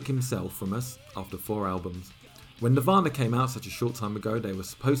 Cobain took himself from us after 4 albums. When Nirvana came out such a short time ago, they were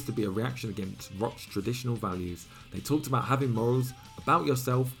supposed to be a reaction against rock's traditional values. They talked about having morals, about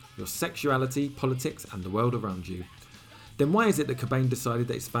yourself, your sexuality, politics, and the world around you. Then why is it that Cobain decided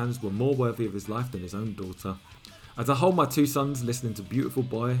that his fans were more worthy of his life than his own daughter? As I hold my 2 sons listening to Beautiful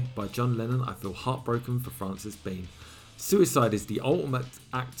Boy by John Lennon, I feel heartbroken for Frances Bean. Suicide is the ultimate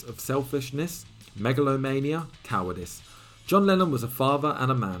act of selfishness, megalomania, cowardice. John Lennon was a father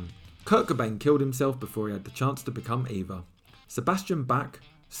and a man. Kurt Cobain killed himself before he had the chance to become either. Sebastian Bach,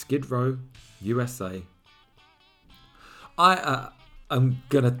 Skid Row, USA. I am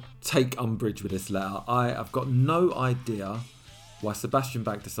going to take umbrage with this letter. I have got no idea why Sebastian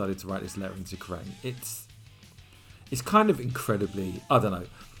Bach decided to write this letter into Kerrang. It's kind of incredibly, I don't know.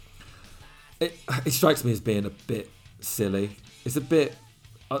 It strikes me as being a bit silly. It's a bit,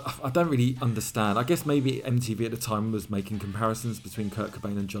 I don't really understand. I guess maybe MTV at the time was making comparisons between Kurt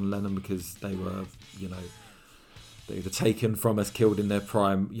Cobain and John Lennon because they were, they were taken from us, killed in their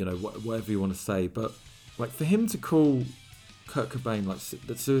prime, whatever you want to say. But like for him to call Kurt Cobain, like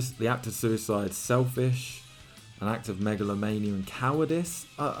the act of suicide, selfish, an act of megalomania and cowardice,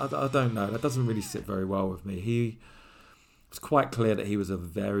 I don't know. That doesn't really sit very well with me. He was quite clear that he was a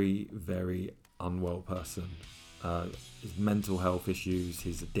very, very unwell person. His mental health issues,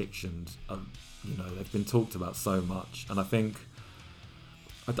 his addictions, they've been talked about so much. And I think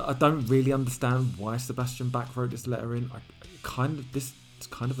I don't really understand why Sebastian Bach wrote this letter in. This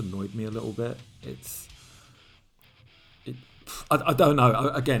kind of annoyed me a little bit. I don't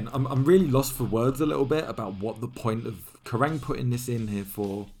know. Again, I'm really lost for words a little bit about what the point of Kerrang putting this in here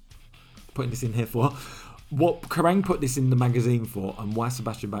for. What Kerrang put this in the magazine for, and why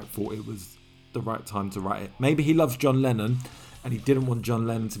Sebastian Bach thought it was the right time to write it. Maybe he loves John Lennon and he didn't want John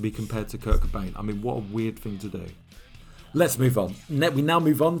Lennon to be compared to Kurt Cobain. I mean, what a weird thing to do. Let's move on. We now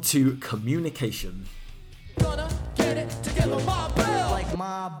move on to communication. Gonna get it together, my bell. Like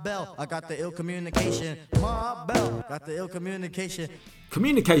my bell, I got the ill communication. My bell, got the ill communication.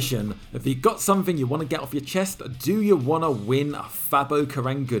 Communication. If you got something you want to get off your chest, do you want to win a Fabo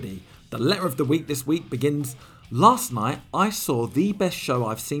Kerrang goodie? The letter of the week this week begins, last night I saw the best show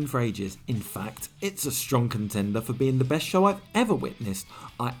I've seen for ages. In fact, it's a strong contender for being the best show I've ever witnessed.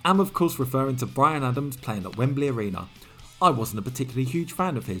 I am of course referring to Bryan Adams playing at Wembley Arena. I wasn't a particularly huge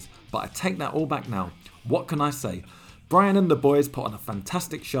fan of his, but I take that all back now. What can I say? Bryan and the boys put on a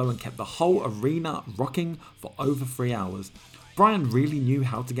fantastic show and kept the whole arena rocking for over 3 hours. Bryan really knew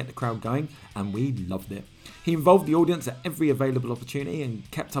how to get the crowd going, and we loved it. He involved the audience at every available opportunity and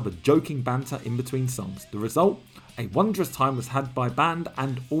kept up a joking banter in between songs. The result? A wondrous time was had by band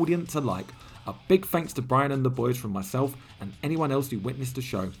and audience alike. A big thanks to Bryan and the boys from myself and anyone else who witnessed the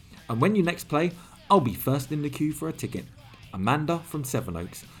show. And when you next play, I'll be first in the queue for a ticket. Amanda from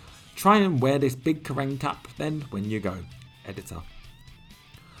Sevenoaks. Try and wear this big Kerrang cap then when you go. Editor.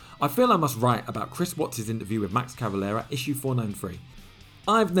 I feel I must write about Chris Watts' interview with Max Cavalera, issue 493.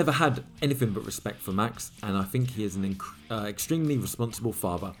 I've never had anything but respect for Max, and I think he is an extremely responsible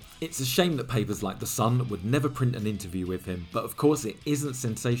father. It's a shame that papers like The Sun would never print an interview with him, but of course it isn't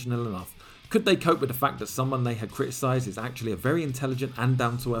sensational enough. Could they cope with the fact that someone they had criticised is actually a very intelligent and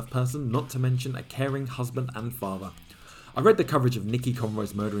down-to-earth person, not to mention a caring husband and father? I read the coverage of Nicky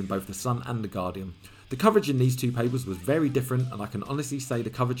Conroy's murder in both The Sun and The Guardian. The coverage in these 2 papers was very different, and I can honestly say the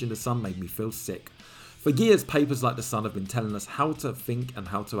coverage in The Sun made me feel sick. For years, papers like The Sun have been telling us how to think and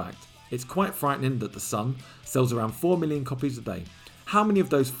how to act. It's quite frightening that The Sun sells around 4 million copies a day. How many of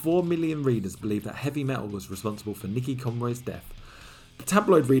those 4 million readers believe that heavy metal was responsible for Nicky Conroy's death? The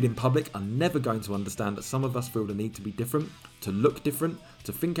tabloid reading public are never going to understand that some of us feel the need to be different, to look different,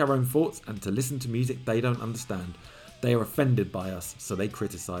 to think our own thoughts, and to listen to music they don't understand. They are offended by us, so they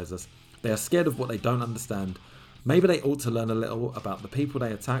criticise us. They are scared of what they don't understand. Maybe they ought to learn a little about the people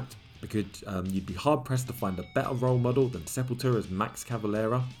they attacked, because you'd be hard pressed to find a better role model than Sepultura's Max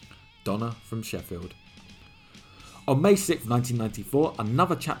Cavalera, Donna from Sheffield. On May 6, 1994,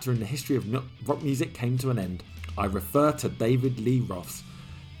 another chapter in the history of rock music came to an end. I refer to David Lee Roth's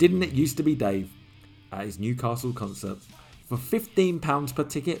Didn't It Used to Be Dave at his Newcastle concert. For £15 per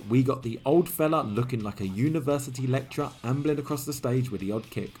ticket, we got the old fella looking like a university lecturer ambling across the stage with the odd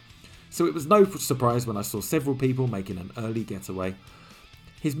kick. So it was no surprise when I saw several people making an early getaway.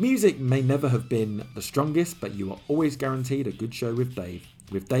 His music may never have been the strongest, but you are always guaranteed a good show with Dave.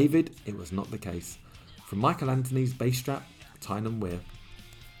 With David, it was not the case. From Michael Anthony's bass strap, Tynan Weir.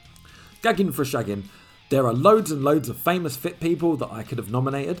 Gagging for shagging. There are loads and loads of famous fit people that I could have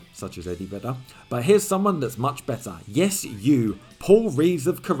nominated, such as Eddie Vedder, but here's someone that's much better. Yes, you, Paul Reeves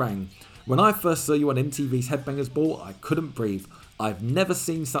of Kerrang! When I first saw you on MTV's Headbangers Ball, I couldn't breathe. I've never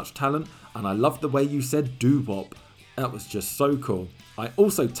seen such talent, and I loved the way you said doo-wop. That was just so cool. I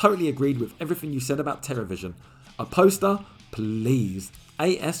also totally agreed with everything you said about Terrorvision. A poster? Please.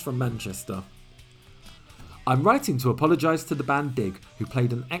 AS from Manchester. I'm writing to apologise to the band Dig, who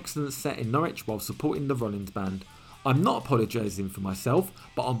played an excellent set in Norwich while supporting the Rollins band. I'm not apologising for myself,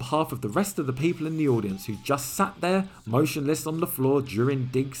 but on behalf of the rest of the people in the audience who just sat there, motionless on the floor during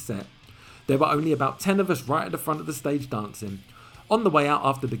Dig's set. There were only about 10 of us right at the front of the stage dancing. On the way out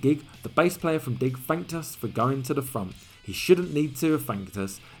after the gig, the bass player from Dig thanked us for going to the front. He shouldn't need to have thanked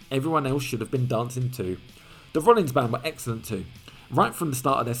us. Everyone else should have been dancing too. The Rollins band were excellent too. Right from the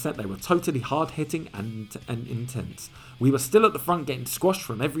start of their set, they were totally hard-hitting and intense. We were still at the front getting squashed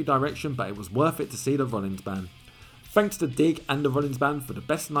from every direction, but it was worth it to see the Rollins band. Thanks to Dig and the Rollins band for the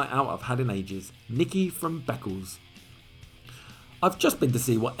best night out I've had in ages. Nikki from Beccles. I've just been to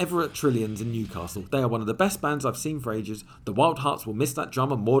see Whatever at Trillions in Newcastle. They are one of the best bands I've seen for ages. The Wild Hearts will miss that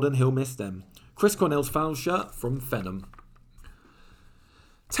drummer more than he'll miss them. Chris Cornell's flannel shirt from Phenom.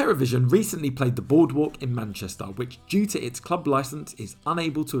 Terrorvision recently played the Boardwalk in Manchester, which due to its club licence is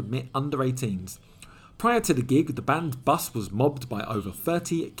unable to admit under 18s. Prior to the gig, the band's bus was mobbed by over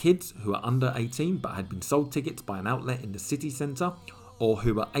 30 kids who are under 18 but had been sold tickets by an outlet in the city centre, or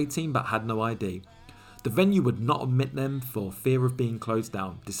who were 18 but had no ID. The venue would not admit them for fear of being closed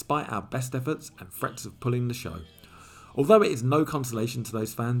down, despite our best efforts and threats of pulling the show. Although it is no consolation to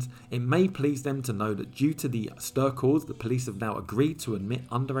those fans, it may please them to know that due to the stir cause, the police have now agreed to admit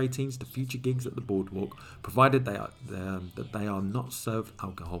under 18s to future gigs at the Boardwalk, provided they are not served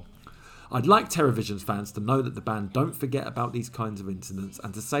alcohol. I'd like Terrorvision's fans to know that the band don't forget about these kinds of incidents,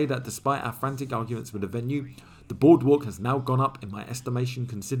 and to say that despite our frantic arguments with the venue, the Boardwalk has now gone up in my estimation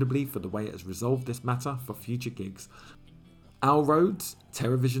considerably for the way it has resolved this matter for future gigs. Al Rhodes,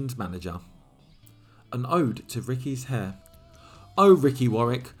 Terrorvision's manager. An ode to Ricky's hair. Oh Ricky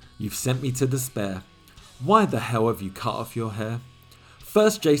Warwick, you've sent me to despair. Why the hell have you cut off your hair?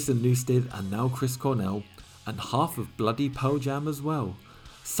 First Jason Newsted and now Chris Cornell, and half of bloody Pearl Jam as well.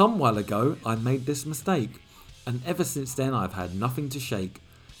 Some while ago I made this mistake, and ever since then I've had nothing to shake.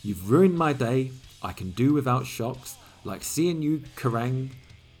 You've ruined my day, I can do without shocks, like seeing you Kerrang,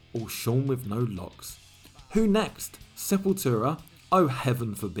 all shorn with no locks. Who next? Sepultura? Oh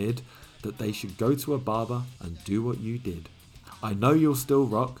heaven forbid that they should go to a barber and do what you did. I know you'll still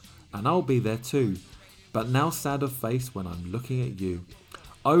rock, and I'll be there too, but now sad of face when I'm looking at you.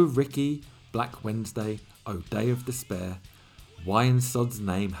 Oh Ricky, Black Wednesday, oh day of despair, why in sod's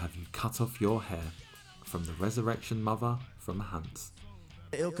name have you cut off your hair? From the Resurrection Mother from Hans.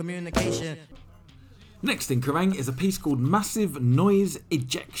 Ill communication. Next in Kerrang is a piece called Massive Noise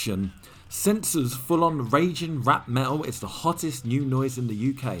Ejection. Censor's full-on raging rap metal is the hottest new noise in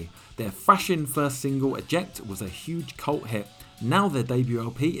the UK. Their thrashing first single, Eject, was a huge cult hit. Now their debut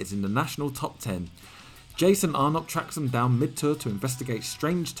LP is in the national top 10. Jason Arnott tracks them down mid-tour to investigate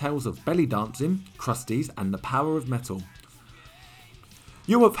strange tales of belly dancing, crusties, and the power of metal.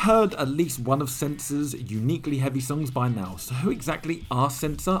 You have heard at least one of Censor's uniquely heavy songs by now, so who exactly are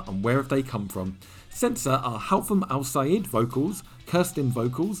Censor and where have they come from? Censor are Halfam Al-Sayed vocals, Kirsten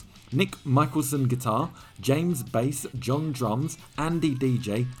vocals, Nick Michelson guitar, James bass, John drums, Andy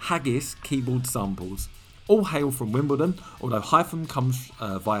DJ, Haggis keyboard samples. All hail from Wimbledon, although Halfam comes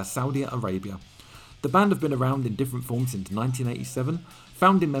via Saudi Arabia. The band have been around in different forms since 1987.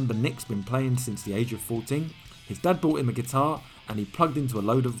 Founding member Nick's been playing since the age of 14. His dad bought him a guitar and he plugged into a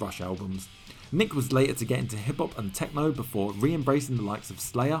load of Rush albums. Nick was later to get into hip-hop and techno before re-embracing the likes of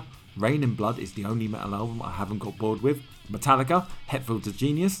Slayer. Rain in Blood is the only metal album I haven't got bored with. Metallica, Hetfield's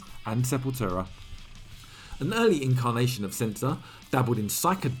Genius, and Sepultura. An early incarnation of Censor dabbled in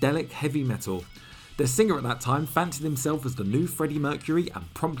psychedelic heavy metal. Their singer at that time fancied himself as the new Freddie Mercury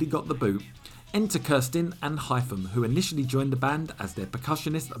and promptly got the boot. Enter Kirsten and Hypham, who initially joined the band as their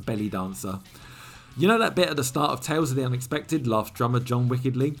percussionist belly dancer. You know that bit at the start of Tales of the Unexpected, laughs drummer John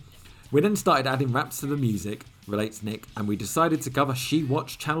Wickedly? We then started adding raps to the music, relates Nick, and we decided to cover She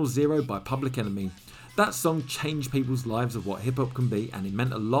Watched Channel Zero by Public Enemy. That song changed people's lives of what hip-hop can be, and it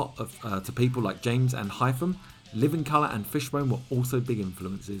meant a lot to people like James and Hypham. Living Colour and Fishbone were also big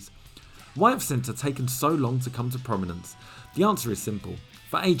influences. Why have Censor taken so long to come to prominence? The answer is simple.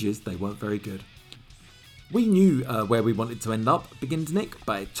 For ages, they weren't very good. We knew where we wanted to end up, begins Nick,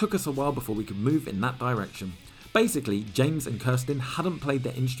 but it took us a while before we could move in that direction. Basically, James and Kirsten hadn't played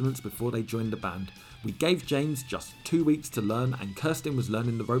their instruments before they joined the band. We gave James just 2 weeks to learn, and Kirsten was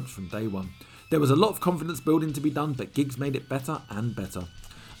learning the ropes from day one. There was a lot of confidence building to be done, but gigs made it better and better.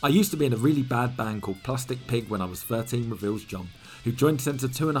 I used to be in a really bad band called Plastic Pig when I was 13, reveals John, who joined Censor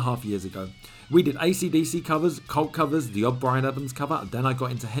 2.5 years ago. We did AC/DC covers, Cult covers, the odd Bryan Adams cover, and then I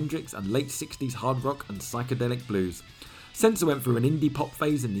got into Hendrix and late 60s hard rock and psychedelic blues. Censor went through an indie pop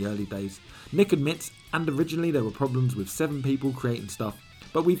phase in the early days. Nick admits, and originally there were problems with 7 people creating stuff,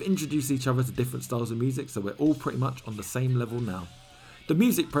 but we've introduced each other to different styles of music, so we're all pretty much on the same level now. The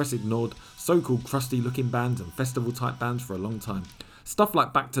music press ignored so-called crusty looking bands and festival type bands for a long time. Stuff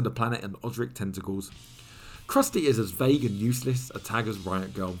like Back to the Planet and Odric Tentacles. Crusty is as vague and useless a tag as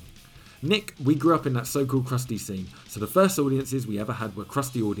Riot Girl. Nick, we grew up in that so-called crusty scene, so the first audiences we ever had were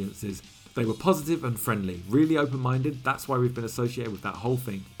crusty audiences. They were positive and friendly, really open-minded, that's why we've been associated with that whole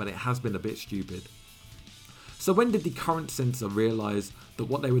thing, but it has been a bit stupid. So when did the current Censor realise that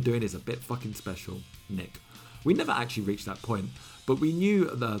what they were doing is a bit fucking special? Nick. We never actually reached that point, but we knew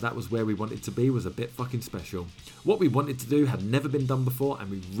that was where we wanted to be, was a bit fucking special. What we wanted to do had never been done before, and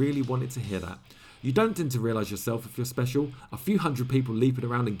we really wanted to hear that. You don't tend to realise yourself if you're special. A few hundred people leaping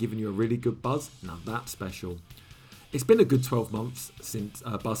around and giving you a really good buzz, now that's special. It's been a good 12 months since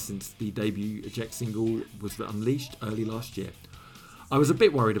the debut Eject single was unleashed early last year. I was a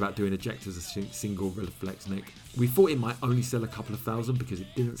bit worried about doing Eject as a single, reflects Nick. We thought it might only sell a couple of thousand because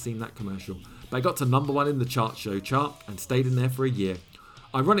it didn't seem that commercial, but it got to number 1 in the chart and stayed in there for a year.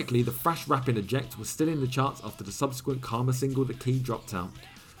 Ironically, the thrash rapping Eject was still in the charts after the subsequent Karma single The Key dropped out.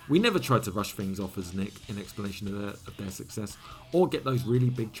 We never tried to rush things off as Nick in explanation of their success, or get those really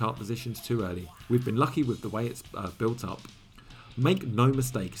big chart positions too early. We've been lucky with the way it's built up. Make no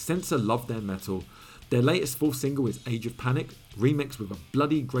mistake, Censor love their metal. Their latest full single is Age of Panic, remixed with a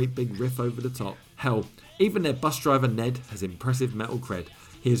bloody great big riff over the top. Hell, even their bus driver Ned has impressive metal cred.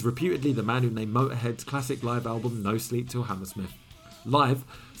 He is reputedly the man who named Motorhead's classic live album No Sleep Till Hammersmith. Live,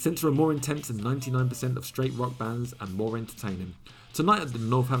 Censor are more intense than 99% of straight rock bands and more entertaining. Tonight at the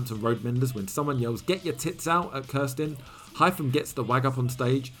Northampton Roadmenders, when someone yells "Get your tits out" at Kirsten, Hypham gets the wag up on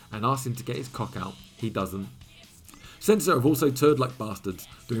stage and asks him to get his cock out. He doesn't. Censor have also toured like bastards,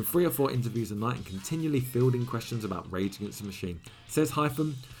 doing 3 or 4 interviews a night and continually fielding questions about Rage Against the Machine. Says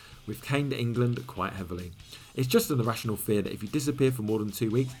Hypham, "We've caned England quite heavily. It's just an irrational fear that if you disappear for more than 2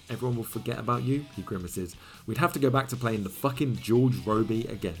 weeks, everyone will forget about you," he grimaces. "We'd have to go back to playing the fucking George Roby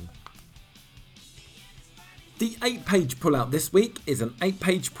again." The 8-page pullout this week is an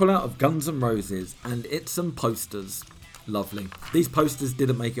 8-page pullout of Guns N' Roses, and it's some posters. Lovely. These posters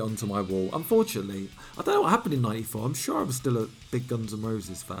didn't make it onto my wall, unfortunately. I don't know what happened in '94. I'm sure I was still a big Guns N'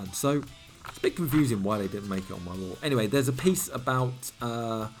 Roses fan, so it's a bit confusing why they didn't make it on my wall. Anyway, there's a piece about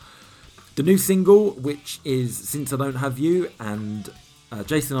the new single, which is Since I Don't Have You, and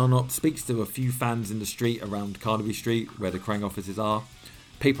Jason Arnott speaks to a few fans in the street around Carnaby Street, where the Krang offices are.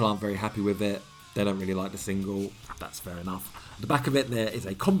 People aren't very happy with it. They don't really like the single. That's fair enough. At the back of it there is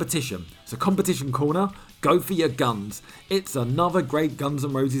a competition. So competition corner, go for your guns. It's another great Guns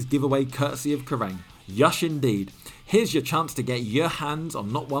N' Roses giveaway courtesy of Kerrang. Yush indeed. Here's your chance to get your hands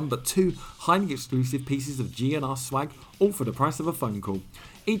on not 1 but 2 highly exclusive pieces of GNR swag, all for the price of a phone call.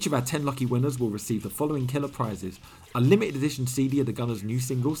 Each of our 10 lucky winners will receive the following killer prizes: a limited edition CD of the Gunners' new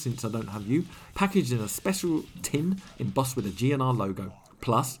single, Since I Don't Have You, packaged in a special tin embossed with a GNR logo.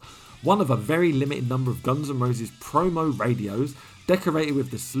 Plus, one of a very limited number of Guns N' Roses promo radios, decorated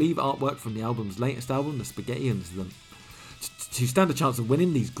with the sleeve artwork from the album's latest album, The Spaghetti Incident. To stand a chance of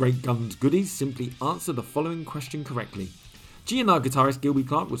winning these great Guns goodies, simply answer the following question correctly. GNR guitarist Gilby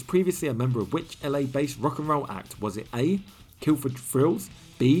Clarke was previously a member of which LA-based rock and roll act? Was it A, Kilford Frills,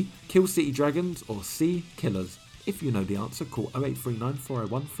 B, Kill City Dragons, or C, Killers? If you know the answer, call 0839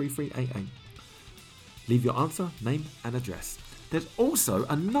 401 3388. Leave your answer, name and address. There's also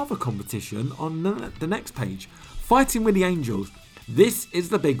another competition on the next page. Fighting with the Angels. This is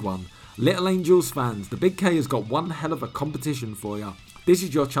the big one. Little Angels fans, the Big K has got one hell of a competition for you. This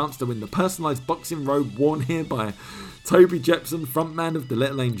is your chance to win the personalised boxing robe worn here by Toby Jepson, frontman of the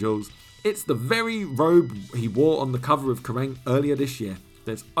Little Angels. It's the very robe he wore on the cover of Kerrang earlier this year.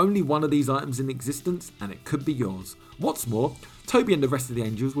 There's only one of these items in existence and it could be yours. What's more, Toby and the rest of the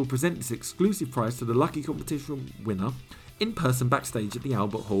Angels will present this exclusive prize to the lucky competition winner in person backstage at the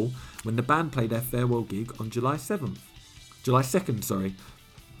Albert Hall when the band play their farewell gig on July 2nd.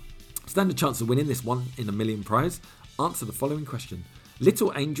 Stand a chance of winning this 1 in a million prize. Answer the following question.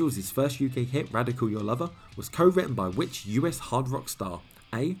 Little Angels' first UK hit, Radical Your Lover, was co-written by which US hard rock star?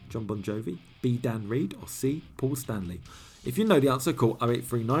 A. John Bon Jovi, B. Dan Reed, or C. Paul Stanley? If you know the answer, call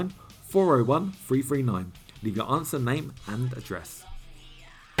 0839 401 339. Leave your answer, name and address.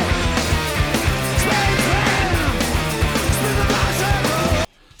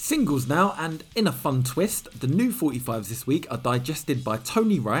 Singles now, and in a fun twist, the new 45s this week are digested by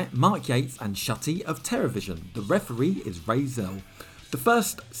Tony Wright, Mark Yates and Shutty of TerrorVision. The referee is Ray Zell. The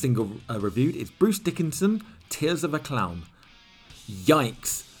first single reviewed is Bruce Dickinson, Tears of a Clown.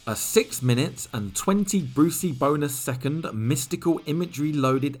 Yikes! A 6 minutes and 20 Brucey bonus second mystical imagery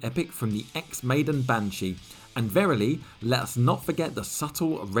loaded epic from the ex-Maiden Banshee. And verily, let us not forget the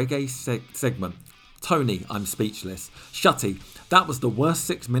subtle reggae segment. Tony, I'm speechless. Shutty, that was the worst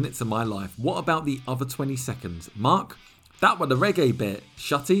 6 minutes of my life. What about the other 20 seconds? Mark, that was the reggae bit.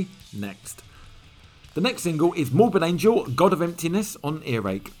 Shutty, next. The next single is Morbid Angel, God of Emptiness on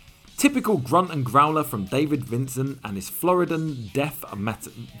Earache. Typical grunt and growler from David Vincent and his Floridan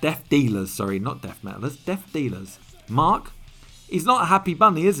deaf dealers. Mark, he's not a happy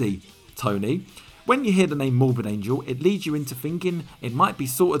bunny, is he? Tony, when you hear the name Morbid Angel, it leads you into thinking it might be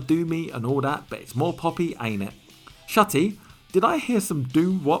sort of doomy and all that, but it's more poppy, ain't it? Shutty, did I hear some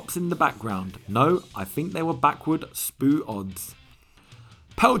doo-wops in the background? No, I think they were backward spoo odds.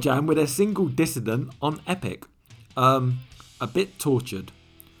 Pearl Jam with their single Dissident on Epic. A bit tortured.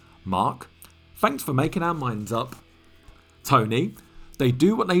 Mark, thanks for making our minds up. Tony, they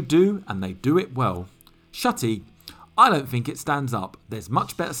do what they do and they do it well. Shutty, I don't think it stands up. There's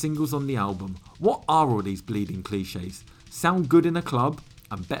much better singles on the album. What are all these bleeding cliches? Sound good in a club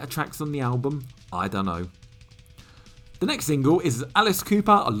and better tracks on the album? I don't know. The next single is Alice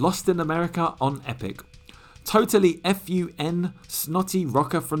Cooper, Lost in America on Epic. Totally FUN, snotty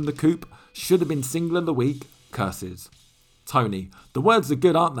rocker from the Coop, should have been single of the week, curses. Tony, the words are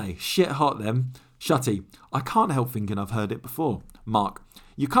good, aren't they? Shit hot them. Shutty, I can't help thinking I've heard it before. Mark,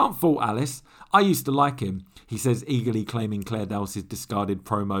 you can't fault Alice. I used to like him, he says, eagerly claiming Claire Dowse's discarded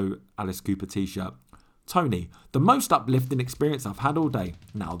promo Alice Cooper t-shirt. Tony, the most uplifting experience I've had all day.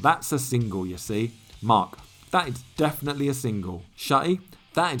 Now that's a single, you see. Mark, that is definitely a single. Shutty,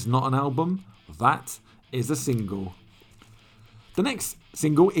 that is not an album. That is a single. The next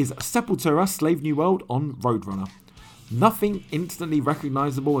single is Sepultura, Slave New World on Roadrunner. Nothing instantly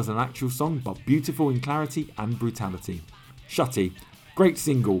recognisable as an actual song, but beautiful in clarity and brutality. Shutty, great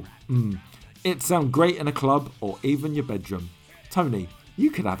single. It'd sound great in a club or even your bedroom. Tony,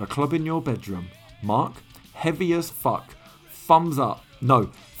 you could have a club in your bedroom. Mark, heavy as fuck. Thumbs up. No,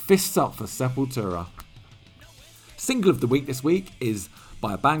 fists up for Sepultura. Single of the week this week is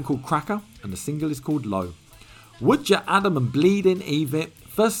by a band called Cracker, and the single is called Low. Would ya Adam and Bleeding Eve?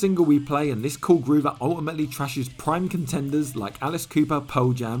 First single we play, and this cool groover ultimately trashes prime contenders like Alice Cooper,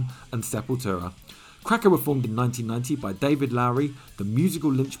 Pearl Jam and Sepultura. Cracker were formed in 1990 by David Lowery, the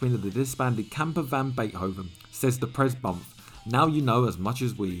musical linchpin of the disbanded Camper Van Beethoven, says the Prez Bump. Now you know as much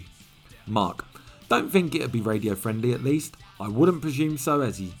as we. Mark, don't think it'd be radio friendly at least. I wouldn't presume so,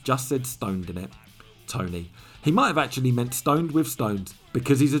 as he just said stoned in it. Tony, he might have actually meant stoned with stones,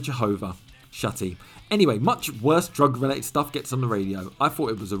 because he's a Jehovah. Shutty. Anyway, much worse drug-related stuff gets on the radio. I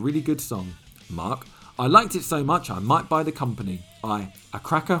thought it was a really good song. Mark, I liked it so much I might buy the company. A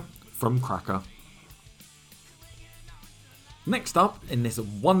Cracker from Cracker. Next up, in this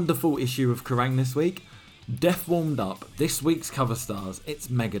wonderful issue of Kerrang this week, Death Warmed Up, this week's cover stars. It's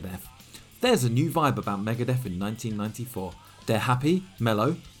Megadeth. There's a new vibe about Megadeth in 1994. They're happy,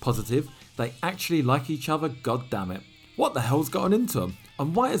 mellow, positive. They actually like each other, god damn it. What the hell's gotten into them?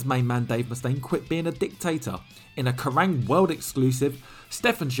 And why has main man Dave Mustaine quit being a dictator? In a Kerrang world exclusive,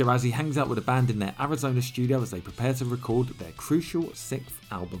 Stefan Shirazi hangs out with the band in their Arizona studio as they prepare to record their crucial 6th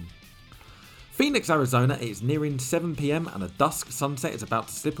album. Phoenix, Arizona, it is nearing 7 PM and a dusk sunset is about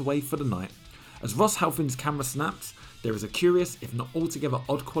to slip away for the night. As Ross Halfin's camera snaps, there is a curious, if not altogether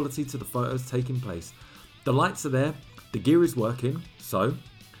odd quality to the photos taking place. The lights are there, the gear is working, so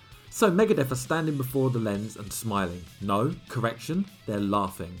So Megadeth are standing before the lens and smiling. No, correction, they're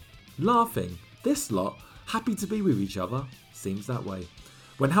laughing. Laughing. This lot, happy to be with each other, seems that way.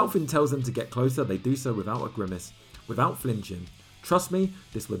 When Halfin tells them to get closer, they do so without a grimace, without flinching. Trust me,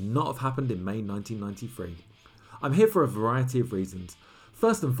 this would not have happened in May 1993. I'm here for a variety of reasons.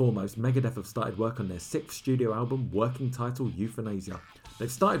 First and foremost, Megadeth have started work on their 6th studio album, working title Euthanasia.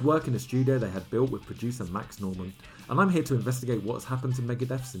 They've started work in a studio they had built with producer Max Norman, and I'm here to investigate what has happened to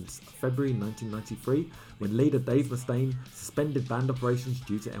Megadeth since February 1993, when leader Dave Mustaine suspended band operations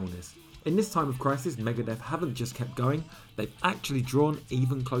due to illness. In this time of crisis, Megadeth haven't just kept going, they've actually drawn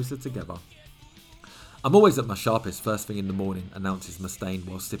even closer together. I'm always at my sharpest first thing in the morning, announces Mustaine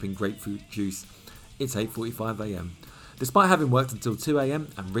while sipping grapefruit juice. It's 8:45am. Despite having worked until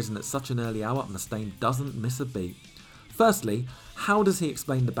 2am and risen at such an early hour, Mustaine doesn't miss a beat. Firstly, how does he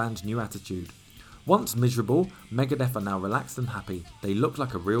explain the band's new attitude? Once miserable, Megadeth are now relaxed and happy. They look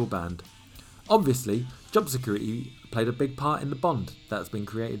like a real band. Obviously, job security played a big part in the bond that's been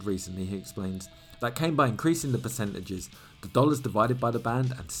created recently, he explains. That came by increasing the percentages, the dollars divided by the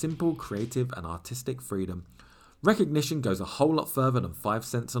band, and simple, creative and artistic freedom. Recognition goes a whole lot further than 5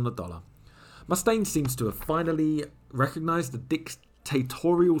 cents on the dollar. Mustaine seems to have finally recognised the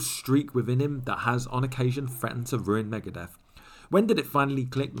dictatorial streak within him that has, on occasion, threatened to ruin Megadeth. When did it finally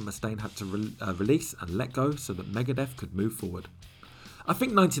click that Mustaine had to release and let go so that Megadeth could move forward? I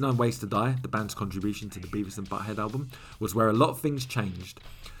think 99 Ways to Die, the band's contribution to the Beavis and Butthead album, was where a lot of things changed.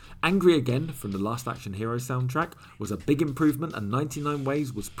 Angry Again from the Last Action Hero soundtrack was a big improvement, and 99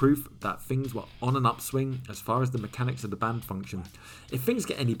 Ways was proof that things were on an upswing as far as the mechanics of the band function. If things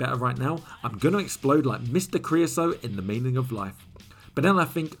get any better right now, I'm gonna explode like Mr. Creosote in The Meaning of Life. But then I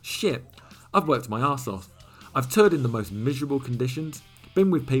think, shit, I've worked my arse off. I've toured in the most miserable conditions,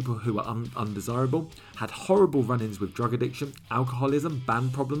 been with people who are undesirable, had horrible run-ins with drug addiction, alcoholism,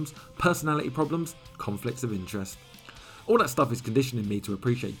 band problems, personality problems, conflicts of interest. All that stuff is conditioning me to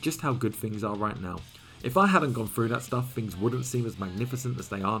appreciate just how good things are right now. If I hadn't gone through that stuff, things wouldn't seem as magnificent as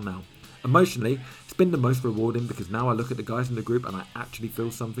they are now. Emotionally, it's been the most rewarding because now I look at the guys in the group and I actually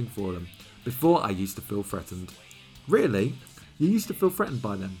feel something for them. Before, I used to feel threatened. Really? You used to feel threatened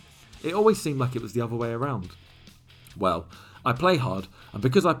by them? It always seemed like it was the other way around. Well, I play hard, and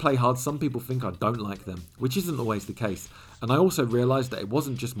because I play hard, some people think I don't like them, which isn't always the case. And I also realised that it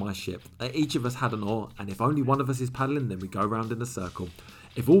wasn't just my ship, that each of us had an oar, and if only one of us is paddling, then we go round in a circle.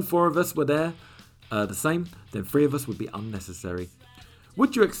 If all 4 of us were there, the same, then 3 of us would be unnecessary.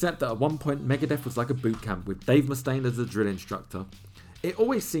 Would you accept that at one point Megadeth was like a boot camp with Dave Mustaine as a drill instructor? It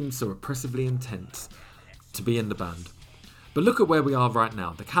always seemed so oppressively intense to be in the band. But look at where we are right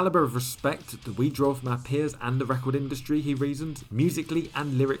now. The calibre of respect that we draw from our peers and the record industry, he reasoned. Musically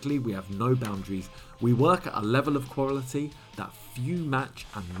and lyrically, we have no boundaries. We work at a level of quality that few match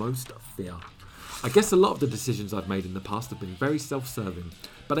and most fear. I guess a lot of the decisions I've made in the past have been very self-serving,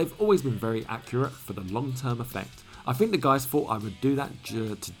 but they've always been very accurate for the long-term effect. I think the guys thought I would do that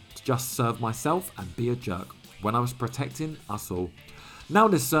to just serve myself and be a jerk, when I was protecting us all. Now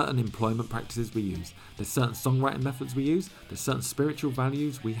there's certain employment practices we use, there's certain songwriting methods we use, there's certain spiritual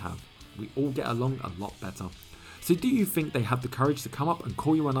values we have. We all get along a lot better. So do you think they have the courage to come up and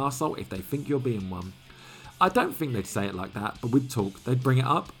call you an arsehole if they think you're being one? I don't think they'd say it like that, but we'd talk, they'd bring it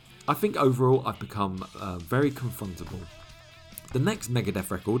up. I think overall I've become very confrontable. The next Megadeth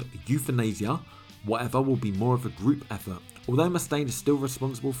record, Euthanasia, whatever, will be more of a group effort, although Mustaine is still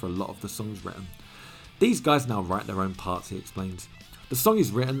responsible for a lot of the songs written. These guys now write their own parts, he explains. The song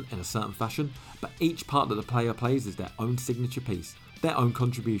is written in a certain fashion, but each part that the player plays is their own signature piece, their own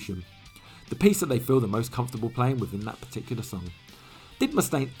contribution. The piece that they feel the most comfortable playing within that particular song. Did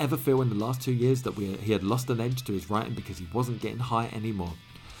Mustaine ever feel in the last 2 years that he had lost an edge to his writing because he wasn't getting high anymore?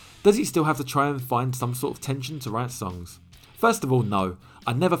 Does he still have to try and find some sort of tension to write songs? First of all, no.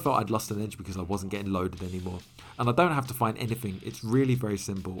 I never felt I'd lost an edge because I wasn't getting loaded anymore. And I don't have to find anything, it's really very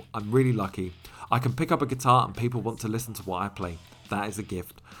simple. I'm really lucky. I can pick up a guitar and people want to listen to what I play. That is a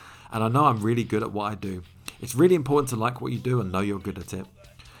gift. And I know I'm really good at what I do. It's really important to like what you do and know you're good at it.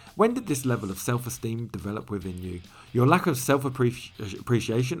 When did this level of self-esteem develop within you? Your lack of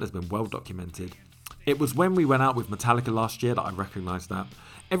self-appreciation has been well documented. It was when we went out with Metallica last year that I recognised that.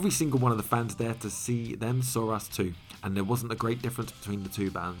 Every single one of the fans there to see them saw us too, and there wasn't a great difference between the two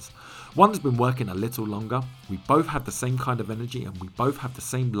bands. One's been working a little longer, we both have the same kind of energy and we both have the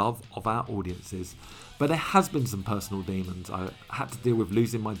same love of our audiences. But there has been some personal demons. I had to deal with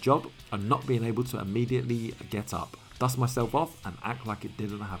losing my job and not being able to immediately get up, dust myself off and act like it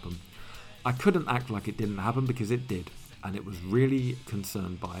didn't happen. I couldn't act like it didn't happen because it did, and it was really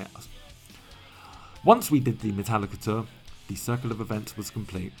concerned by it. Once we did the Metallica tour, the circle of events was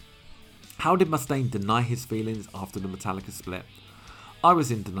complete. How did Mustaine deny his feelings after the Metallica split? I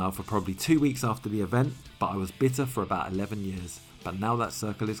was in denial for probably 2 weeks after the event, but I was bitter for about 11 years. But now that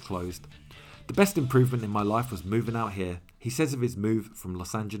circle is closed. The best improvement in my life was moving out here. He says of his move from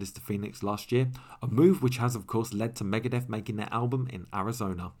Los Angeles to Phoenix last year, a move which has of course led to Megadeth making their album in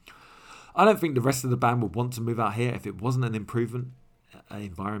Arizona. I don't think the rest of the band would want to move out here if it wasn't an improvement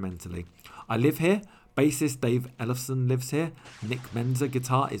environmentally. I live here. Bassist Dave Ellefson lives here. Nick Menza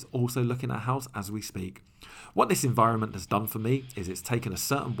guitar is also looking at a house as we speak. What this environment has done for me is it's taken a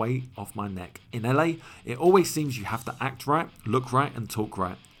certain weight off my neck. In LA, it always seems you have to act right, look right and talk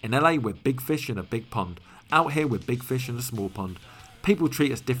right. In LA, we're big fish in a big pond. Out here, we're big fish in a small pond. People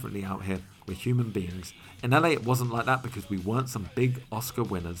treat us differently out here. We're human beings. In LA, it wasn't like that because we weren't some big Oscar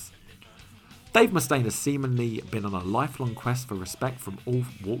winners. Dave Mustaine has seemingly been on a lifelong quest for respect from all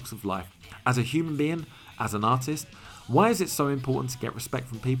walks of life. As a human being, as an artist, why is it so important to get respect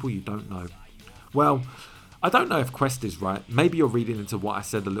from people you don't know? Well, I don't know if quest is right. Maybe you're reading into what I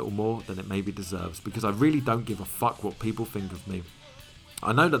said a little more than it maybe deserves, because I really don't give a fuck what people think of me.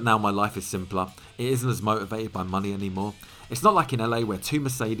 I know that now my life is simpler. It isn't as motivated by money anymore. It's not like in LA where 2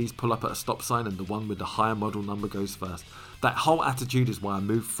 Mercedes pull up at a stop sign and the one with the higher model number goes first. That whole attitude is why I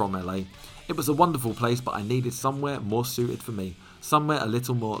moved from LA. It was a wonderful place, but I needed somewhere more suited for me. Somewhere a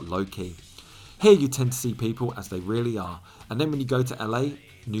little more low-key. Here you tend to see people as they really are. And then when you go to LA,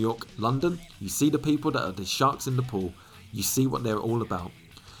 New York, London, you see the people that are the sharks in the pool. You see what they're all about.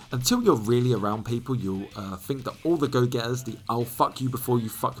 Until you're really around people, you'll think that all the go-getters, the I'll fuck you before you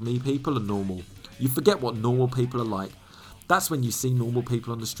fuck me people are normal. You forget what normal people are like. That's when you see normal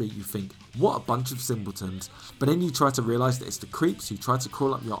people on the street, you think, what a bunch of simpletons. But then you try to realise that it's the creeps who try to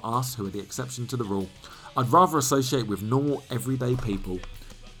crawl up your ass who are the exception to the rule. I'd rather associate with normal, everyday people.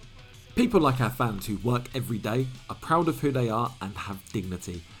 People like our fans who work every day, are proud of who they are and have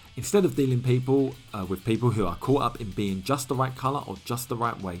dignity. Instead of dealing with people who are caught up in being just the right colour or just the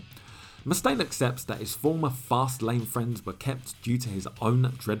right way. Mustaine accepts that his former fast lane friends were kept due to his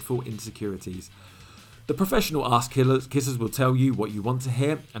own dreadful insecurities. The professional ass kissers will tell you what you want to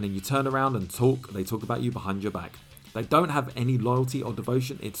hear, and then you turn around and they talk about you behind your back. They don't have any loyalty or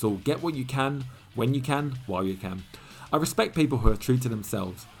devotion. It's all get what you can, when you can, while you can. I respect people who are true to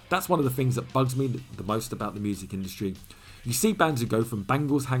themselves. That's one of the things that bugs me the most about the music industry. You see bands who go from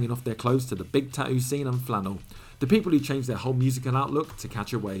bangles hanging off their clothes to the big tattoo scene and flannel. The people who change their whole musical outlook to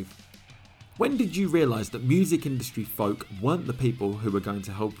catch a wave. When did you realise that music industry folk weren't the people who were going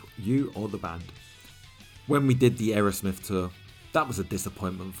to help you or the band? When we did the Aerosmith tour, that was a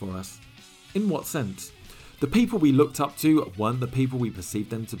disappointment for us. In what sense? The people we looked up to weren't the people we perceived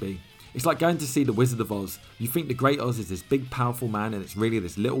them to be. It's like going to see The Wizard of Oz. You think the Great Oz is this big powerful man and it's really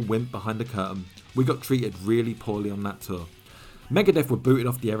this little wimp behind the curtain. We got treated really poorly on that tour. Megadeth were booted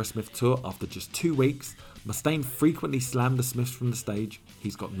off the Aerosmith tour after just 2 weeks. Mustaine frequently slammed the Smiths from the stage.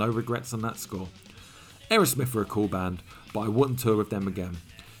 He's got no regrets on that score. Aerosmith were a cool band, but I wouldn't tour with them again.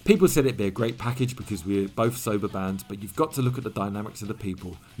 People said it'd be a great package because we're both sober bands, but you've got to look at the dynamics of the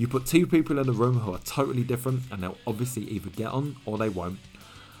people. You put 2 people in a room who are totally different and they'll obviously either get on or they won't.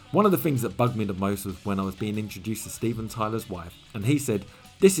 One of the things that bugged me the most was when I was being introduced to Steven Tyler's wife, and he said,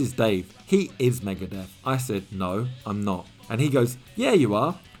 "This is Dave, he is Megadeth." I said, "No, I'm not." And he goes, "Yeah, you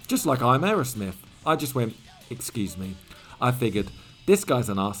are, just like I'm Aerosmith." I just went, "Excuse me." I figured, this guy's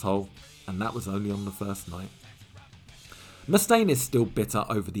an asshole, and that was only on the first night. Mustaine is still bitter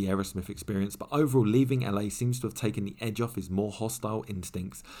over the Aerosmith experience, but overall leaving LA seems to have taken the edge off his more hostile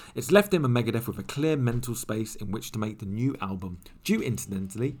instincts. It's left him and Megadeth with a clear mental space in which to make the new album, due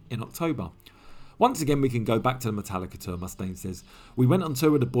incidentally in October. Once again we can go back to the Metallica tour, Mustaine says. "We went on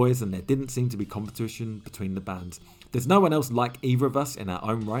tour with the boys and there didn't seem to be competition between the bands. There's no one else like either of us in our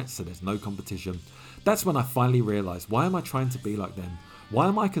own right, so there's no competition. That's when I finally realised, why am I trying to be like them? Why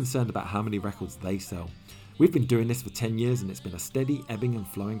am I concerned about how many records they sell? We've been doing this for 10 years and it's been a steady ebbing and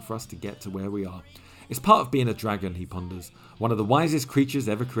flowing for us to get to where we are. It's part of being a dragon," he ponders. "One of the wisest creatures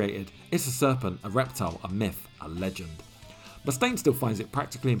ever created. It's a serpent, a reptile, a myth, a legend." Mustaine still finds it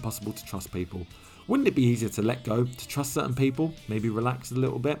practically impossible to trust people. Wouldn't it be easier to let go, to trust certain people, maybe relax a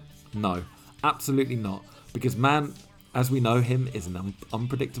little bit? No, absolutely not. Because man, as we know him, is an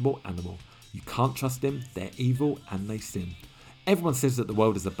unpredictable animal. You can't trust him, they're evil and they sin. Everyone says that the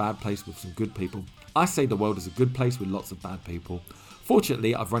world is a bad place with some good people. I say the world is a good place with lots of bad people.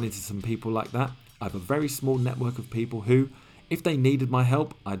 Fortunately, I've run into some people like that. I have a very small network of people who, if they needed my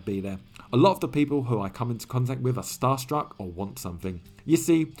help, I'd be there. A lot of the people who I come into contact with are starstruck or want something. You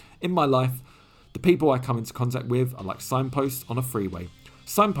see, in my life, the people I come into contact with are like signposts on a freeway.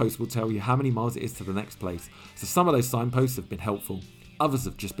 Signposts will tell you how many miles it is to the next place, so some of those signposts have been helpful. others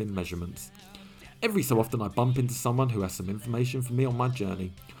have just been measurements. Every so often I bump into someone who has some information for me on my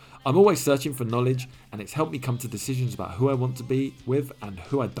journey. I'm always searching for knowledge, and it's helped me come to decisions about who I want to be with and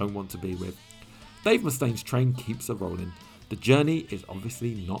who I don't want to be with. Dave Mustaine's train keeps a rolling. The journey is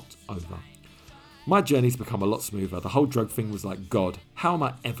obviously not over. My journey's become a lot smoother. The whole drug thing was like, God, how am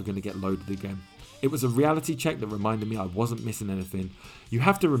I ever going to get loaded again? It was a reality check that reminded me I wasn't missing anything. You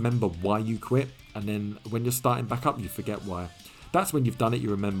have to remember why you quit, and then when you're starting back up, you forget why. That's when you've done it, you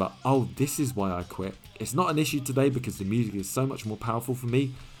remember, oh, this is why I quit. It's not an issue today because the music is so much more powerful for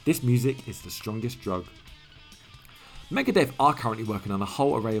me. This music is the strongest drug. Megadeth are currently working on a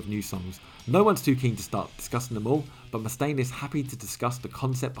whole array of new songs. No one's too keen to start discussing them all, but Mustaine is happy to discuss the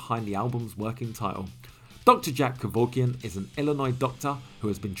concept behind the album's working title. Dr. Jack Kevorkian is an Illinois doctor who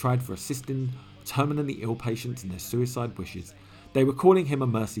has been tried for assisting terminally ill patients in their suicide wishes. They were calling him a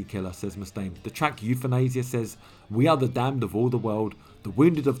mercy killer, says Mustaine. The track Euthanasia says, "We are the damned of all the world, the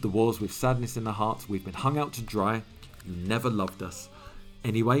wounded of the wars with sadness in our hearts. We've been hung out to dry. You never loved us.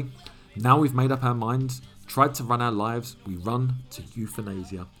 Anyway, now we've made up our minds, tried to run our lives, we run to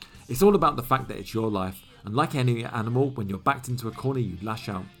euthanasia." It's all about the fact that it's your life, and like any animal, when you're backed into a corner, you lash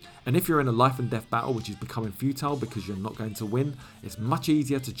out. And if you're in a life and death battle which is becoming futile because you're not going to win, it's much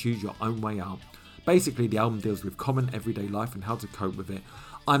easier to choose your own way out. Basically, the album deals with common everyday life and how to cope with it.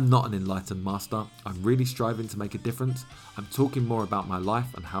 I'm not an enlightened master. I'm really striving to make a difference. I'm talking more about my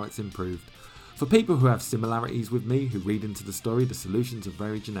life and how it's improved. For people who have similarities with me, who read into the story, the solutions are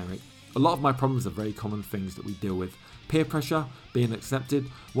very generic. A lot of my problems are very common things that we deal with. Peer pressure, being accepted,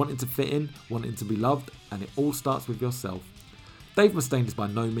 wanting to fit in, wanting to be loved, and it all starts with yourself. Dave Mustaine is by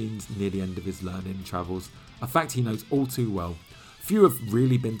no means near the end of his learning travels, a fact he knows all too well. Few have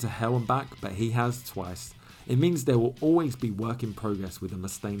really been to hell and back, but he has twice. It means there will always be work in progress with a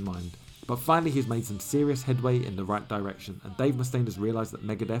Mustaine mind. But finally he's made some serious headway in the right direction, and Dave Mustaine has realised that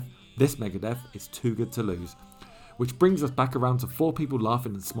this Megadeth, is too good to lose. Which brings us back around to 4 people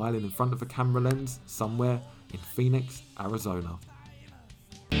laughing and smiling in front of a camera lens somewhere in Phoenix, Arizona.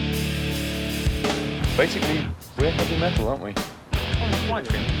 Basically, we're heavy metal, aren't we?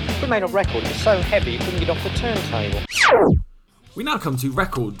 We made a record, it was so heavy it couldn't get off the turntable. We now come to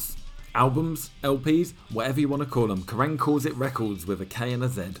records. Albums, LPs, whatever you want to call them. Kerrang calls it records with a K and a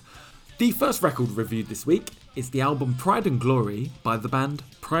Z. The first record reviewed this week is the album Pride and Glory by the band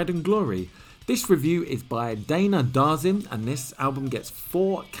Pride and Glory. This review is by Dana Darzin, and this album gets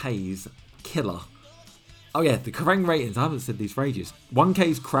 4 Ks. Killer. Oh yeah, the Kerrang ratings, I haven't said these for ages.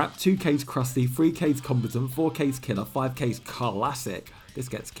 1K's crap, 2K's crusty, 3K's competent, 4K's killer, 5K's classic. This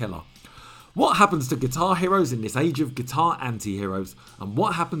gets killer. What happens to guitar heroes in this age of guitar anti-heroes? And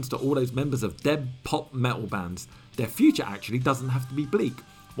what happens to all those members of dead pop metal bands? Their future actually doesn't have to be bleak.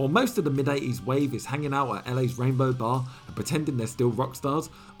 While most of the mid-80s wave is hanging out at LA's Rainbow Bar and pretending they're still rock stars,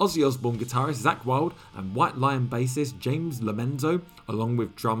 Ozzy Osbourne guitarist Zakk Wylde and White Lion bassist James Lomenzo, along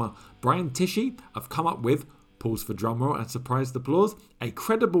with drummer Brian Tichy, have come up with, pause for drumroll and surprised applause, a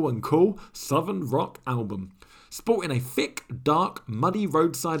credible and cool southern rock album. Sporting a thick, dark, muddy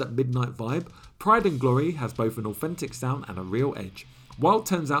roadside at midnight vibe, Pride and Glory has both an authentic sound and a real edge. Wylde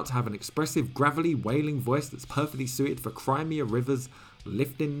turns out to have an expressive, gravelly, wailing voice that's perfectly suited for Crimea River's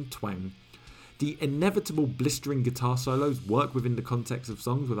lifting twang. The inevitable blistering guitar solos work within the context of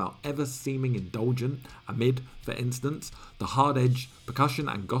songs without ever seeming indulgent, amid, for instance, the hard-edged percussion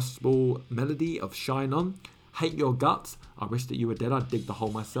and gospel melody of Shine On. Hate Your Guts, I wish that you were dead, I'd dig the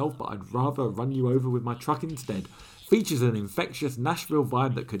hole myself, but I'd rather run you over with my truck instead, features an infectious Nashville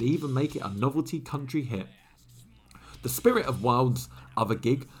vibe that could even make it a novelty country hit. The spirit of Wylde's other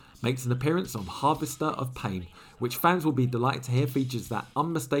gig makes an appearance on Harvester of Pain, which fans will be delighted to hear features that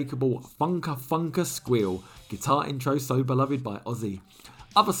unmistakable funka squeal guitar intro so beloved by Ozzy.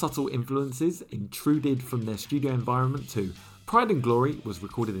 Other subtle influences intruded from their studio environment too. Pride and Glory was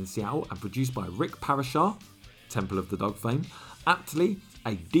recorded in Seattle and produced by Rick Parashar, Temple of the Dog fame. Aptly,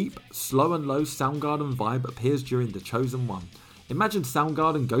 a deep, slow and low Soundgarden vibe appears during The Chosen One. Imagine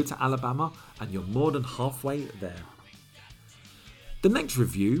Soundgarden go to Alabama and you're more than halfway there. The next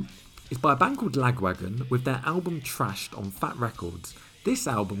review is by a band called Lagwagon with their album Trashed on Fat Records. This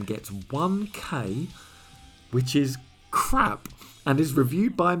album gets 1K, which is crap, and is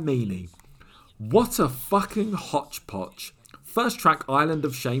reviewed by Meanie. What a fucking hodgepodge. First track Island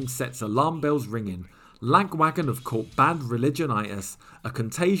of Shame sets alarm bells ringing. Lagwagon have caught bad religionitis, a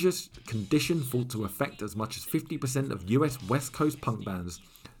contagious condition thought to affect as much as 50% of US West Coast punk bands.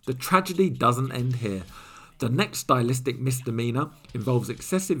 The tragedy doesn't end here. The next stylistic misdemeanor involves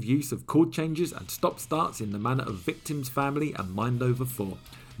excessive use of chord changes and stop-starts in the manner of Victim's Family and Mind Over 4,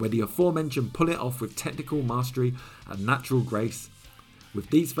 where the aforementioned pull it off with technical mastery and natural grace. With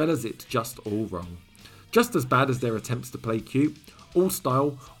these fellas, it's just all wrong. Just as bad as their attempts to play cute, all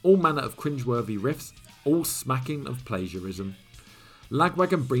style, all manner of cringeworthy riffs, all smacking of plagiarism.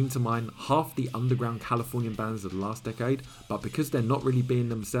 Lagwagon bring to mind half the underground Californian bands of the last decade, but because they're not really being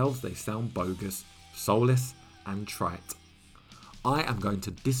themselves, they sound bogus, soulless, and trite. I am going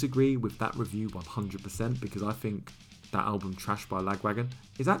to disagree with that review 100% because I think that album Trash by Lagwagon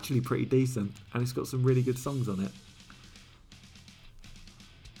is actually pretty decent and it's got some really good songs on it.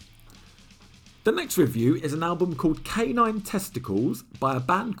 The next review is an album called Canine Testicles by a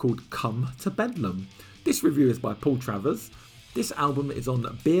band called Come to Bedlam. This review is by Paul Travers. This album is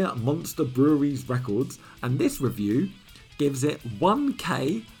on Beer Monster Breweries Records, and this review gives it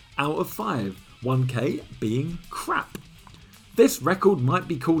 1K out of 5, 1K being crap. This record might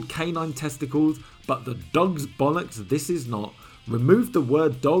be called Canine Testicles, but the dog's bollocks this is not. Remove the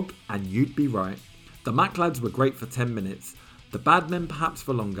word dog and you'd be right. The Mac Lads were great for 10 minutes, the Bad Men perhaps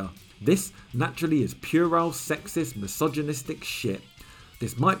for longer. This naturally is puerile, sexist, misogynistic shit.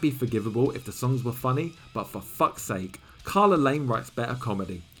 This might be forgivable if the songs were funny, but for fuck's sake, Carla Lane writes better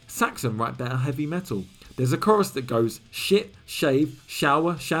comedy. Saxon write better heavy metal. There's a chorus that goes shit, shave,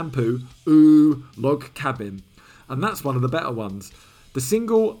 shower, shampoo, ooh, log cabin. And that's one of the better ones. The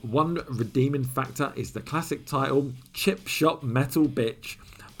single one redeeming factor is the classic title, Chip Shop Metal Bitch.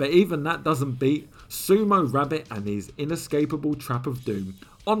 But even that doesn't beat Sumo Rabbit and his inescapable Trap of Doom.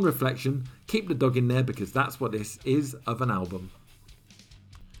 On reflection, keep the dog in there because that's what this is of an album.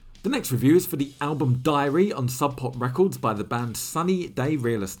 The next review is for the album Diary on Sub Pop Records by the band Sunny Day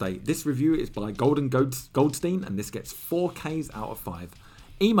Real Estate. This review is by Golden Goldstein and this gets 4Ks out of 5.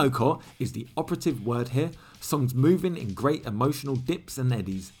 Emo-core is the operative word here, songs moving in great emotional dips and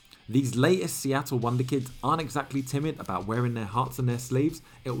eddies. These latest Seattle Wonder Kids aren't exactly timid about wearing their hearts on their sleeves.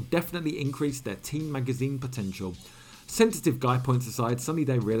 It will definitely increase their teen magazine potential. Sensitive guy points aside, Sunny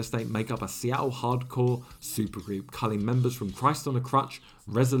Day Real Estate make up a Seattle hardcore supergroup, culling members from Christ on a Crutch,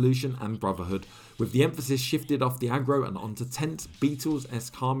 Resolution and Brotherhood, with the emphasis shifted off the aggro and onto tense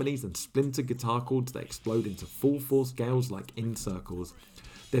Beatles-esque harmonies and splinter guitar chords that explode into full force gales like In Circles.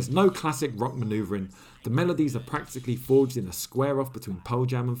 There's no classic rock manoeuvring. The melodies are practically forged in a square off between Pearl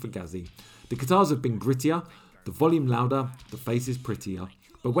Jam and Fugazi. The guitars have been grittier, the volume louder, the faces prettier.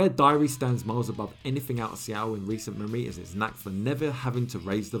 But where Diary stands miles above anything out of Seattle in recent memory is its knack for never having to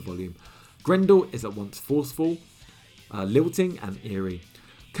raise the volume. Grendel is at once forceful, lilting and eerie.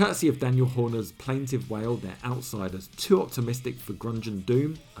 Courtesy of Daniel Horner's plaintive wail, they're outsiders, too optimistic for grunge and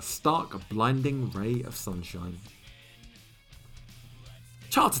doom, a stark, blinding ray of sunshine.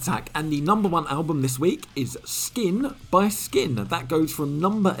 Chart Attack, and the number 1 album this week is Skin by Skin. That goes from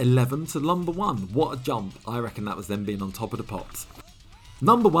number 11 to number 1. What a jump. I reckon that was them being on top of the pops.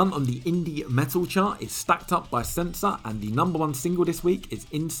 Number 1 on the indie metal chart is Stacked Up by Censor, and the number 1 single this week is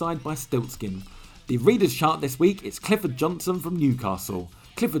Inside by Stiltskin. The Readers chart this week is Clifford Johnson from Newcastle.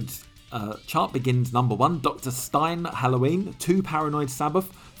 Clifford's chart begins number 1, Dr. Stein Halloween, 2 Paranoid Sabbath,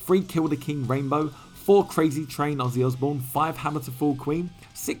 3 Kill the King Rainbow, 4 Crazy Train Ozzy Osbourne, 5 Hammer to Fall Queen,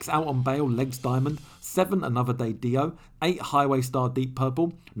 6 Out on Bail Legs Diamond, 7 Another Day Dio, 8 Highway Star Deep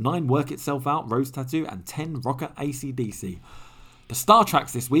Purple, 9 Work Itself Out Rose Tattoo, and 10 Rocker AC/DC. The star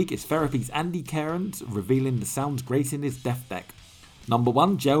tracks this week is Therapy's Andy Cairns revealing the sounds great in his Death Deck. Number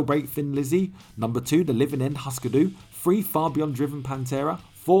 1, Jailbreak Thin Lizzy. Number 2, The Living End Husker Du. 3, Far Beyond Driven Pantera.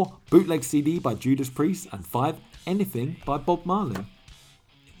 4, Bootleg CD by Judas Priest. And 5, Anything by Bob Marley.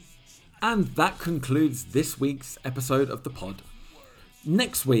 And that concludes this week's episode of the pod.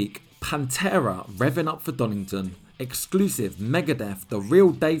 Next week, Pantera revving up for Donington. Exclusive Megadeth, The Real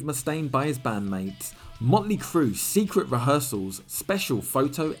Dave Mustaine by his bandmates. Motley Crue, Secret Rehearsals, Special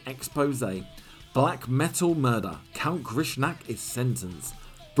Photo Expose. Black Metal Murder, Count Grishnak is sentenced.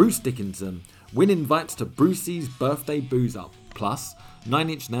 Bruce Dickinson, win invites to Brucey's birthday booze up. Plus, 9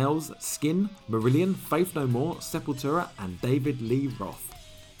 Inch Nails, Skin, Marillion, Faith No More, Sepultura and David Lee Roth.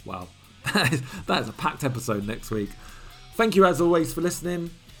 Wow, that is a packed episode next week. Thank you as always for listening.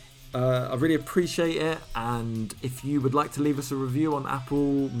 I really appreciate it, and if you would like to leave us a review on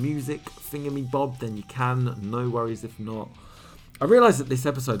Apple Music thingamy-bob, then you can, no worries if not. I realised that this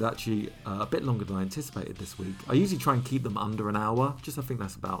episode is actually a bit longer than I anticipated this week. I usually try and keep them under an hour, I think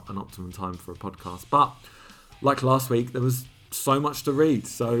that's about an optimum time for a podcast, but like last week, there was so much to read,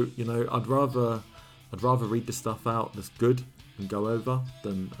 so I'd rather read the stuff out that's good and go over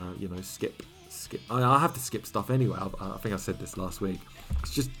than skip. I have to skip stuff anyway. I think I said this last week.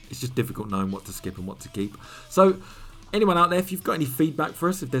 It's just difficult knowing what to skip and what to keep. So anyone out there, if you've got any feedback for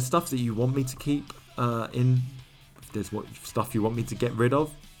us, if there's stuff that you want me to keep in, if there's stuff you want me to get rid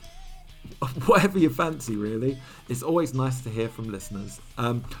of, whatever you fancy, really. It's always nice to hear from listeners.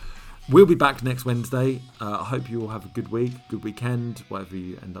 We'll be back next Wednesday. I hope you all have a good week, good weekend, whatever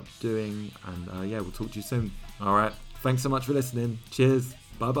you end up doing. And we'll talk to you soon. All right. Thanks so much for listening. Cheers.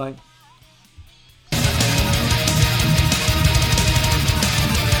 Bye-bye.